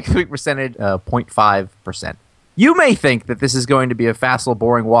 The pick of the week percentage, 0.5%. You may think that this is going to be a facile,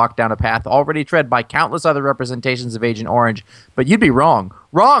 boring walk down a path already tread by countless other representations of Agent Orange, but you'd be wrong.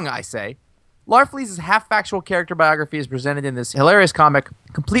 Wrong, I say. Larfleeze's half-factual character biography is presented in this hilarious comic,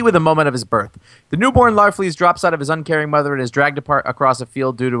 complete with a moment of his birth. The newborn Larfleeze drops out of his uncaring mother and is dragged apart across a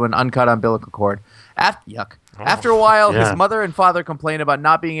field due to an uncut umbilical cord. After a while, his mother and father complain about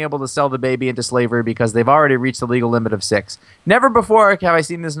not being able to sell the baby into slavery because they've already reached the legal limit of 6. Never before have I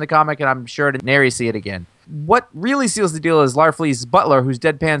seen this in the comic, and I'm sure to nary see it again. What really seals the deal is Larfleeze's butler, whose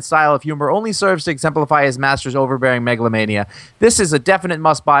deadpan style of humor only serves to exemplify his master's overbearing megalomania. This is a definite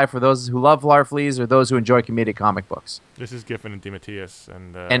must-buy for those who love Larfleeze or those who enjoy comedic comic books. This is Giffen and DeMatteis,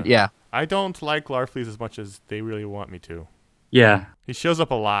 and yeah. I don't like Larfleeze as much as they really want me to. Yeah. He shows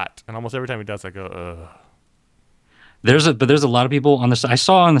up a lot, and almost every time he does, I go, ugh. There's a lot of people on this. I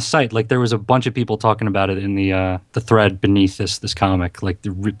saw on the site, like, there was a bunch of people talking about it in the thread beneath this comic. Like,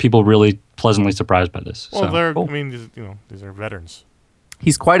 people really pleasantly surprised by this. Well, so, cool. I mean, these are veterans.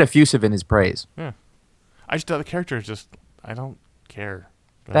 He's quite effusive in his praise. Yeah, the character is just, I don't care.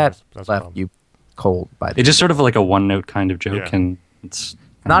 That's left you cold by the It's just sort of like a one-note kind of joke, yeah. And it's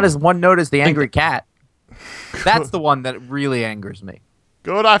not as one note as the angry cat. That's the one that really angers me.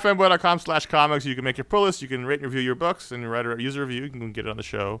 Go to ifanboy.com/comics. You can make your pull list. You can rate and review your books and write a user review. You can get it on the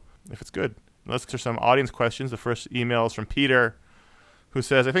show if it's good. Let's get to some audience questions. The first email is from Peter, who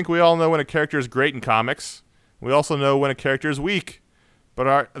says, I think we all know when a character is great in comics. We also know when a character is weak. But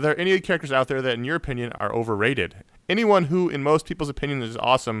are there any characters out there that, in your opinion, are overrated? Anyone who, in most people's opinion, is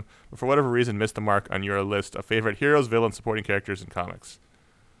awesome, but for whatever reason missed the mark on your list of favorite heroes, villains, supporting characters in comics?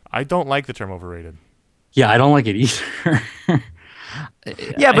 I don't like the term overrated. Yeah, I don't like it either.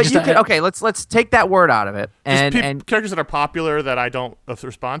 Yeah, but let's take that word out of it. And characters that are popular that I don't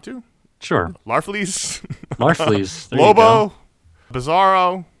respond to? Sure. Larfleeze. Larfleeze. Lobo.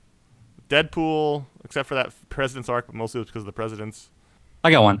 Bizarro. Deadpool, except for that President's arc, but mostly it was because of the Presidents.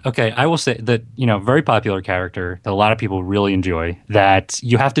 I got one. Okay, I will say that, very popular character that a lot of people really enjoy, that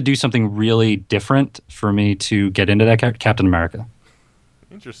you have to do something really different for me to get into that character, Captain America.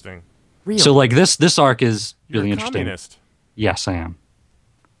 Interesting. Really? So, like, this arc is really You're a interesting. Communist. Yes, I am.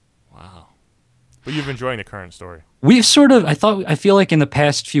 Wow. But you've been enjoying the current story. We've I feel like in the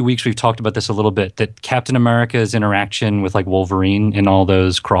past few weeks we've talked about this a little bit, that Captain America's interaction with, like, Wolverine in all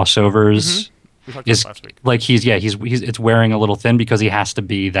those crossovers We talked is, about last week. like, he's it's wearing a little thin because he has to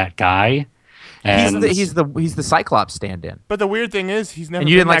be that guy. And he's the Cyclops stand-in. But the weird thing is, he's never And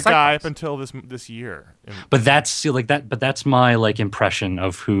you been didn't that like guy Cyclops. up until this year. But that's my, like, impression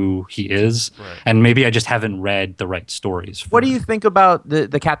of who he is, Right. and maybe I just haven't read the right stories. What do you think about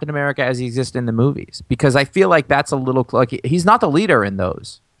the Captain America as he exists in the movies? Because I feel like that's a little like he's not the leader in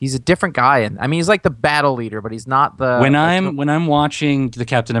those. He's a different guy, and I mean, he's like the battle leader, but he's not the. When I'm watching the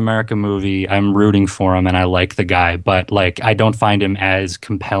Captain America movie, I'm rooting for him and I like the guy, but like I don't find him as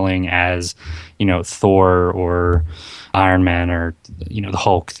compelling as, Thor or Iron Man or the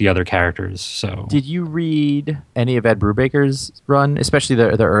Hulk, the other characters. So, did you read any of Ed Brubaker's run, especially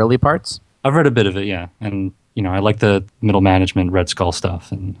the early parts? I've read a bit of it, yeah, and I like the middle management Red Skull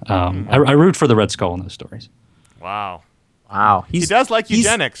stuff, and I root for the Red Skull in those stories. Wow. He does like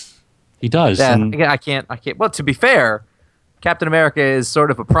eugenics. He does. Yeah, and I can't. Well, to be fair, Captain America is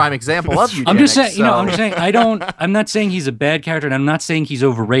sort of a prime example of eugenics. I'm just saying, so. I'm just saying, I'm not saying he's a bad character, and I'm not saying he's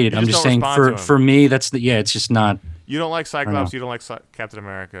overrated. I'm just saying for me, it's just not. You don't like Cyclops. You don't like Captain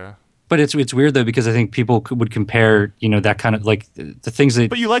America. But it's weird though, because I think people would compare, that kind of like the things that.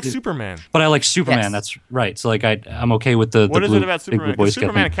 But you like Superman. But I like Superman. Yes. That's right. So like I'm okay with the. What is it about Big Superman? Blue Boy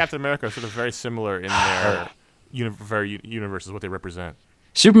Superman and Captain America are sort of very similar in their universes, what they represent.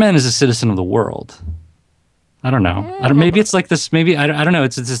 Superman is a citizen of the world. I don't know. Maybe it's like this. Maybe I don't know.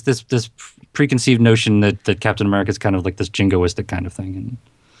 It's this preconceived notion that Captain America is kind of like this jingoistic kind of thing,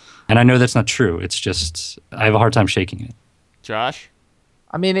 and I know that's not true. It's just I have a hard time shaking it. Josh,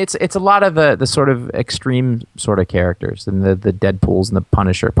 I mean, it's a lot of the sort of extreme sort of characters, and the Deadpools and the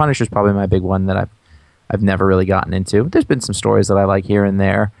Punisher. Punisher's probably my big one that I've never really gotten into. There's been some stories that I like here and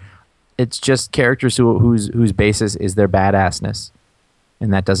there. It's just characters whose basis is their badassness,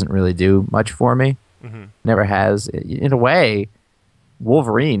 and that doesn't really do much for me. Mm-hmm. Never has. In a way,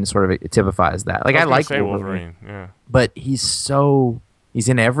 Wolverine sort of typifies that. Like I like Wolverine, yeah, but he's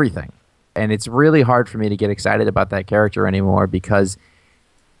in everything, and it's really hard for me to get excited about that character anymore because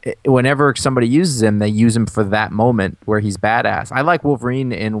whenever somebody uses him, they use him for that moment where he's badass. I like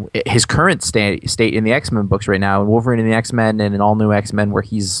Wolverine in his current state in the X-Men books right now, and Wolverine in the X-Men and in All New X-Men, where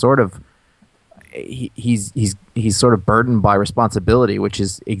he's sort of he's sort of burdened by responsibility, which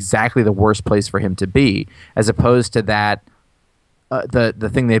is exactly the worst place for him to be, as opposed to that the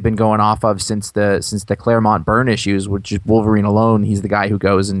thing they've been going off of since the Claremont Byrne issues, which is Wolverine alone. He's the guy who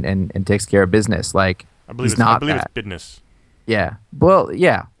goes and takes care of business. Like I believe it's business. Yeah. Well,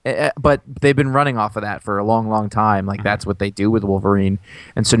 yeah. But they've been running off of that for a long, long time. Like, that's what they do with Wolverine.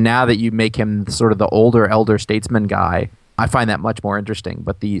 And so now that you make him sort of the older, elder statesman guy, I find that much more interesting.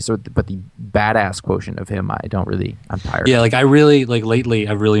 But the badass quotient of him, I'm tired. Yeah, like I really, lately,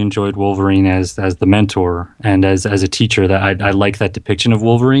 I've really enjoyed Wolverine as the mentor and as a teacher. That I like that depiction of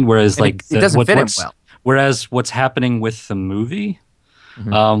Wolverine. Whereas, and it doesn't fit him well. Whereas what's happening with the movie,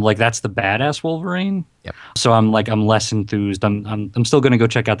 that's the badass Wolverine. Yep. So I'm less enthused. I'm still going to go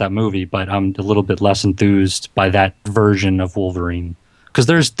check out that movie, but I'm a little bit less enthused by that version of Wolverine because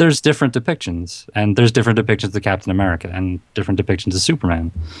there's different depictions, and there's different depictions of Captain America and different depictions of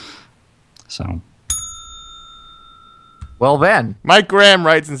Superman. So. Well then, Mike Graham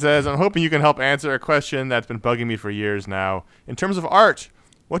writes and says, "I'm hoping you can help answer a question that's been bugging me for years now. In terms of art,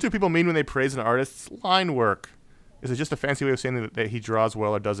 what do people mean when they praise an artist's line work? Is it just a fancy way of saying that he draws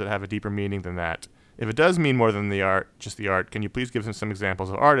well, or does it have a deeper meaning than that? If it does mean more than the art, just the art, can you please give him some examples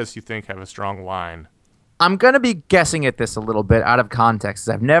of artists you think have a strong line?" I'm going to be guessing at this a little bit out of context.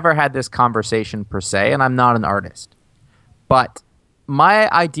 I've never had this conversation per se, and I'm not an artist. But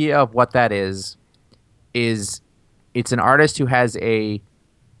my idea of what that is it's an artist who has a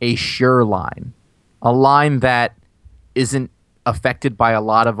sure line, a line that isn't affected by a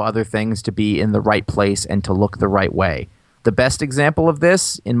lot of other things to be in the right place and to look the right way. The best example of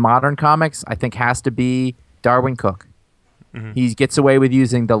this in modern comics, I think, has to be Darwin Cook. Mm-hmm. He gets away with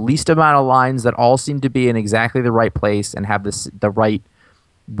using the least amount of lines that all seem to be in exactly the right place and have the right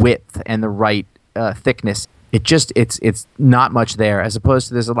width and the right thickness. It's not much there, as opposed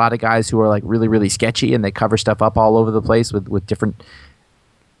to there's a lot of guys who are like really, really sketchy and they cover stuff up all over the place with different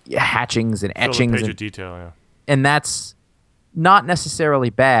hatchings and etchings. Of detail, yeah. And that's not necessarily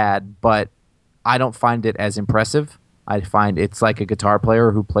bad, but I don't find it as impressive. I find it's like a guitar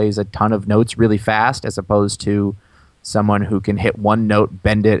player who plays a ton of notes really fast, as opposed to someone who can hit one note,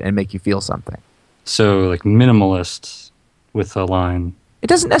 bend it, and make you feel something. So, like minimalist with a line. It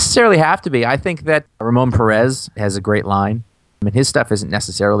doesn't necessarily have to be. I think that Ramon Perez has a great line. I mean, his stuff isn't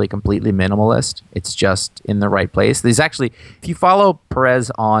necessarily completely minimalist. It's just in the right place. There's actually, if you follow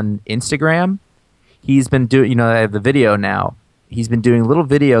Perez on Instagram, he's been doing, I have the video now. He's been doing little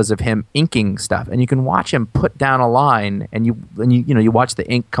videos of him inking stuff, and you can watch him put down a line, and you watch the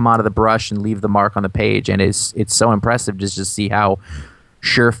ink come out of the brush and leave the mark on the page, and it's so impressive just to see how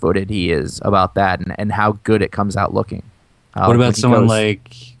sure-footed he is about that and how good it comes out looking. What about someone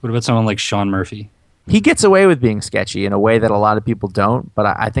like Sean Murphy? he gets away with being sketchy in a way that a lot of people don't, but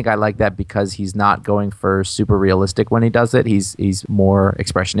I think I like that because he's not going for super realistic when he does it. He's more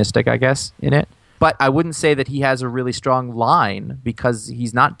expressionistic, I guess, in it. But I wouldn't say that he has a really strong line because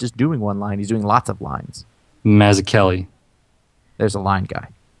he's not just doing one line; he's doing lots of lines. Mazzucchelli. There's a line guy.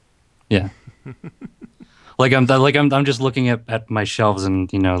 Yeah. I'm just looking at my shelves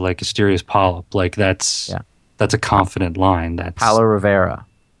and like Asterius Polyp. Like that's a confident line. That's Paulo Rivera.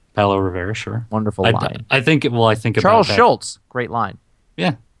 Paulo Rivera, sure. Wonderful line. I think Charles about Schultz, great line.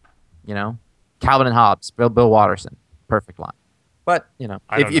 Yeah. Calvin and Hobbes, Bill Watterson, perfect line. But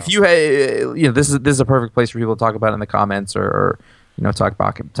if you this is a perfect place for people to talk about it in the comments or talk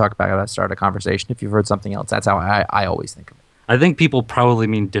about it, start a conversation. If you've heard something else, that's how I always think of it. I think people probably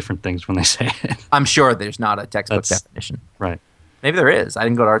mean different things when they say it. I'm sure there's not a textbook definition. Right. Maybe there is. I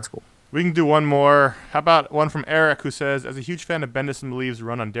didn't go to art school. We can do one more. How about one from Eric, who says, as a huge fan of Bendis and Leaves'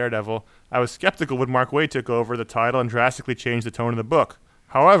 run on Daredevil, I was skeptical when Mark Waid took over the title and drastically changed the tone of the book.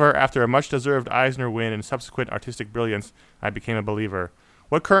 However, after a much-deserved Eisner win and subsequent artistic brilliance, I became a believer.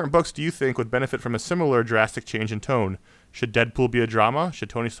 What current books do you think would benefit from a similar drastic change in tone? Should Deadpool be a drama? Should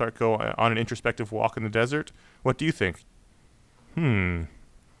Tony Stark go on an introspective walk in the desert? What do you think? DC.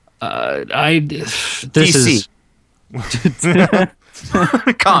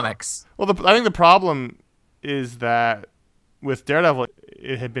 Comics. Well, I think the problem is that with Daredevil,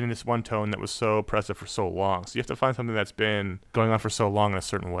 it had been in this one tone that was so oppressive for so long. So you have to find something that's been going on for so long in a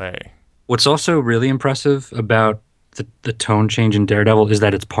certain way. What's also really impressive about the tone change in Daredevil is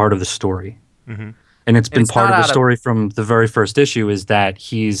that it's part of the story. Mm-hmm. And it's been part of the story from the very first issue is that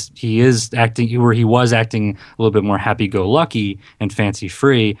he was acting a little bit more happy-go-lucky and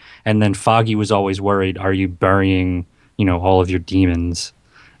fancy-free, and then Foggy was always worried, are you burying, all of your demons?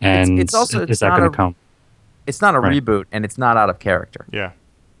 And is that going to come? It's not a reboot, and it's not out of character. Yeah.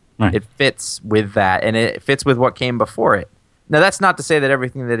 Right. It fits with that, and it fits with what came before it. Now, that's not to say that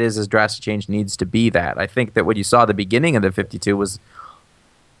everything that is drastic change needs to be that. I think that what you saw at the beginning of the 52 was...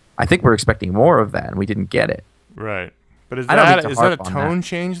 I think we're expecting more of that, and we didn't get it. Right, but is that a tone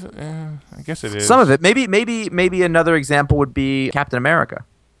change? I guess it is. Some of it, maybe another example would be Captain America.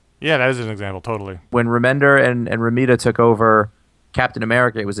 Yeah, that is an example, totally. When Remender and Romita took over Captain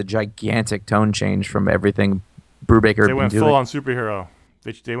America, it was a gigantic tone change from everything Brubaker. They went full on superhero.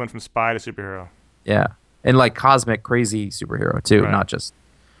 They went from spy to superhero. Yeah, and like cosmic crazy superhero too, not just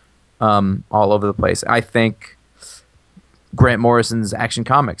all over the place. I think Grant Morrison's Action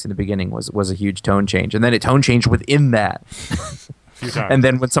Comics in the beginning was a huge tone change, and then it tone changed within that. And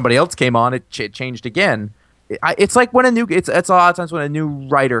then when somebody else came on, it changed again. It's like when it's a lot of times when a new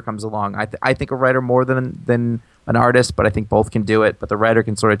writer comes along. I think a writer more than an artist, but I think both can do it. But the writer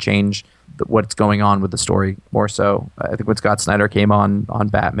can sort of change what's going on with the story more so. I think when Scott Snyder came on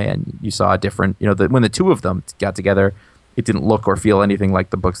Batman, you saw a different. When the two of them got together, it didn't look or feel anything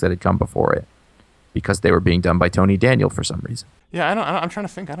like the books that had come before it, because they were being done by Tony Daniel for some reason. Yeah, I'm trying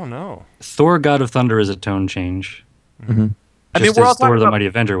to think. I don't know. Thor: God of Thunder is a tone change. Mm-hmm. We're all Thor: The Mighty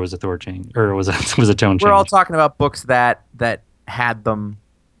Avenger was a Thor change, or was a tone change. We're all talking about books that had them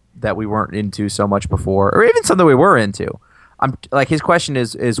that we weren't into so much before, or even some that we were into. I'm like, his question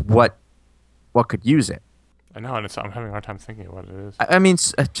is what could use it? I know, and I'm having a hard time thinking of what it is. I mean,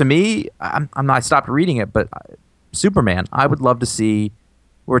 to me, I stopped reading it, but Superman. I would love to see.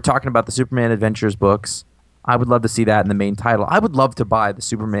 We're talking about the Superman Adventures books. I would love to see that in the main title. I would love to buy the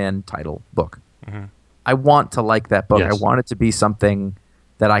Superman title book. Mm-hmm. I want to like that book. Yes. I want it to be something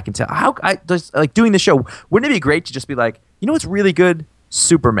that I can tell. Like doing the show. Wouldn't it be great to just be like, what's really good?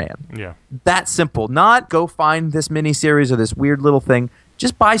 Superman. Yeah. That simple. Not go find this miniseries or this weird little thing.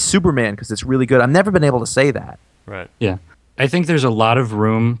 Just buy Superman because it's really good. I've never been able to say that. Right. Yeah. I think there's a lot of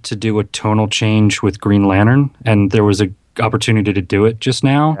room to do a tonal change with Green Lantern, and there was a opportunity to do it just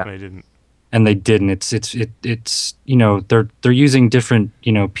now. Yeah. And they didn't. It's they're using different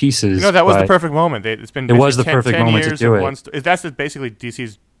pieces. That was the perfect moment. It was the perfect moment to do it. That's basically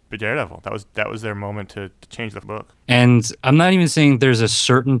DC's Daredevil. That was their moment to change the book. And I'm not even saying there's a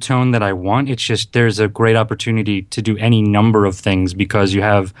certain tone that I want. It's just there's a great opportunity to do any number of things because you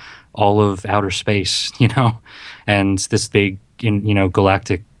have all of outer space, and this big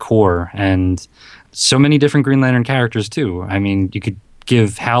galactic core, and so many different Green Lantern characters too. I mean, you could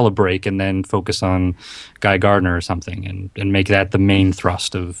give Hal a break and then focus on Guy Gardner or something and make that the main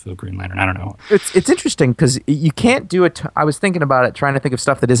thrust of Green Lantern. I don't know. It's interesting because you can't do it. I was thinking about it, trying to think of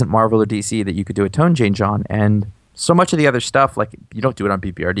stuff that isn't Marvel or DC that you could do a tone change on, and so much of the other stuff, like you don't do it on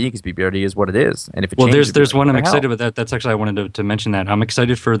BPRD because BPRD is what it is. And if it changes, there's one I'm excited about. That's actually I wanted to mention that. I'm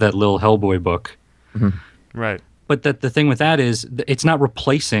excited for that Lil Hellboy book. Mm-hmm. Right. But the thing with that is it's not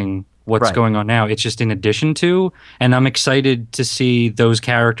replacing what's Right. going on now. It's just in addition to, and I'm excited to see those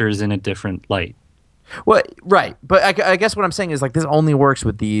characters in a different light. Well, right, but I guess what I'm saying is like this only works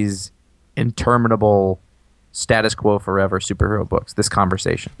with these interminable status quo forever superhero books. This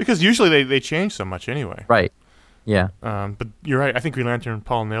conversation, Because usually they change so much anyway. right? Yeah, But you're right. I think Green Lantern,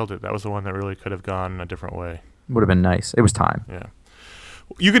 Paul nailed it. That was the one that really could have gone a different way. would have been nice. It was time. Yeah.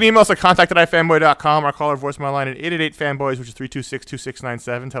 You can email us at contact@ifanboy.com or call our voicemail line at 888-FANBOYS, which is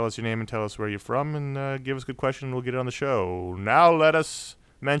 326-2697. Tell us your name and tell us where you're from, and give us a good question, and we'll get it on the show. Now let us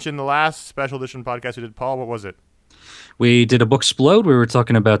mention the last special edition podcast we did. Paul, what was it? We did a book Explode. We were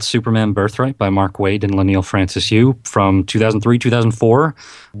talking about Superman Birthright by Mark Waid and Laniel Francis Yu from 2003, 2004.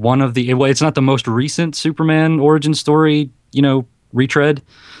 It's not the most recent Superman origin story, retread.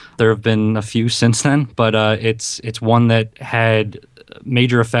 There have been a few since then, but it's one that had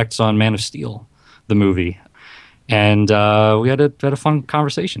major effects on Man of Steel, the movie. And we had a fun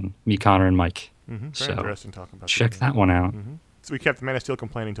conversation, me, Connor, and Mike. Very interesting talking about check that one out. So we kept Man of Steel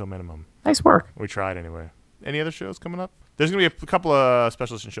complaining to a minimum. Nice work. We tried anyway. Any other shows coming up? There's going to be a couple of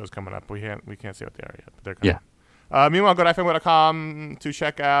special edition shows coming up. We can't say what they are yet, but they're coming. Yeah. Meanwhile, go to ifanboy.com to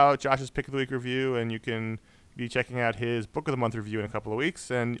check out Josh's Pick of the Week review, and you can be checking out his Book of the Month review in a couple of weeks,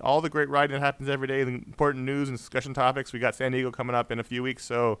 and all the great writing that happens every day, the important news and discussion topics. We got San Diego coming up in a few weeks,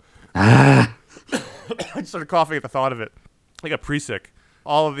 so I just started coughing at the thought of it. I got pre-sick.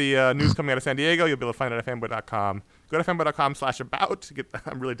 All of the news coming out of San Diego, you'll be able to find it at fanboy.com. Go to fanboy.com/about.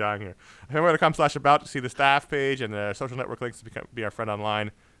 I'm really dying here. Fanboy.com/about to see the staff page and the social network links to be our friend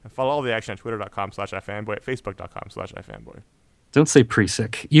online. And follow all the action at twitter.com/ifanboy, at facebook.com/ifanboy. Don't say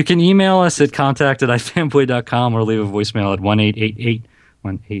pre-sick. You can email us at contact@ifanboy.com or leave a voicemail at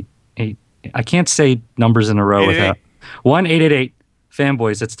 1-888. I can't say numbers in a row without 1-888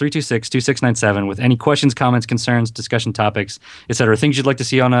 Fanboys. That's 326-2697 with any questions, comments, concerns, discussion topics, etc. Things you'd like to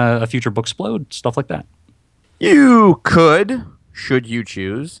see on a future Book Explode, stuff like that. You could, should you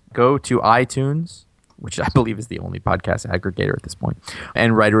choose, go to iTunes, which I believe is the only podcast aggregator at this point,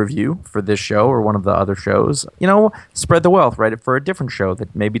 and write a review for this show or one of the other shows. Spread the wealth, write it for a different show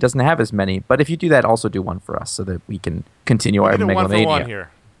that maybe doesn't have as many. But if you do that, also do one for us so that we can continue our megalomania. One here.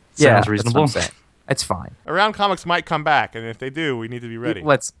 Yeah, Sounds reasonable. That's what I'm saying. It's fine. Around Comics might come back, and if they do, we need to be ready.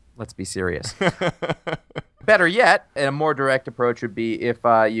 Let's be serious. Better yet, a more direct approach would be if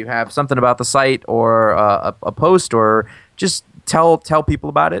you have something about the site or a post, or just tell people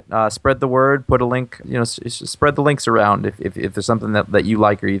about it. Spread the word. Put a link. Spread the links around if there's something that you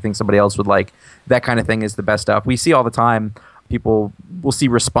like or you think somebody else would like. That kind of thing is the best stuff. We see all the time. People will see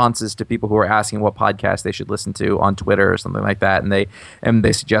responses to people who are asking what podcast they should listen to on Twitter or something like that, and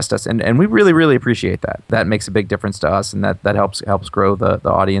they suggest us, and we really, really appreciate that. That makes a big difference to us, and that helps grow the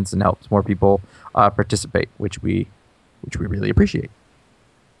audience and helps more people participate, which we really appreciate.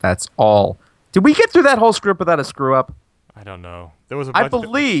 That's all. Did we get through that whole script without a screw up? I don't know. There was I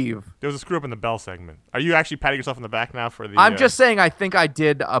believe there was a screw up in the Bell segment. Are you actually patting yourself on the back now for the? I'm just saying. I think I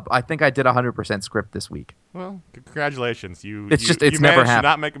did 100% script this week. Well, congratulations. You It's you never managed to happened.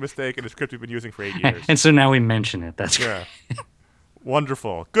 not make a mistake in the script we've been using for 8 years. And so now we mention it. That's Yeah.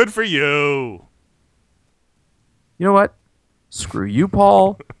 Wonderful. Good for you. You know what? Screw you,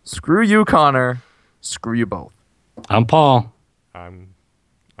 Paul. Screw you, Connor. Screw you both. I'm Paul. I'm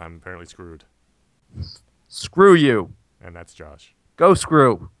apparently screwed. Screw you. And that's Josh. Go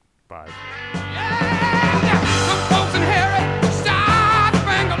screw. Bye.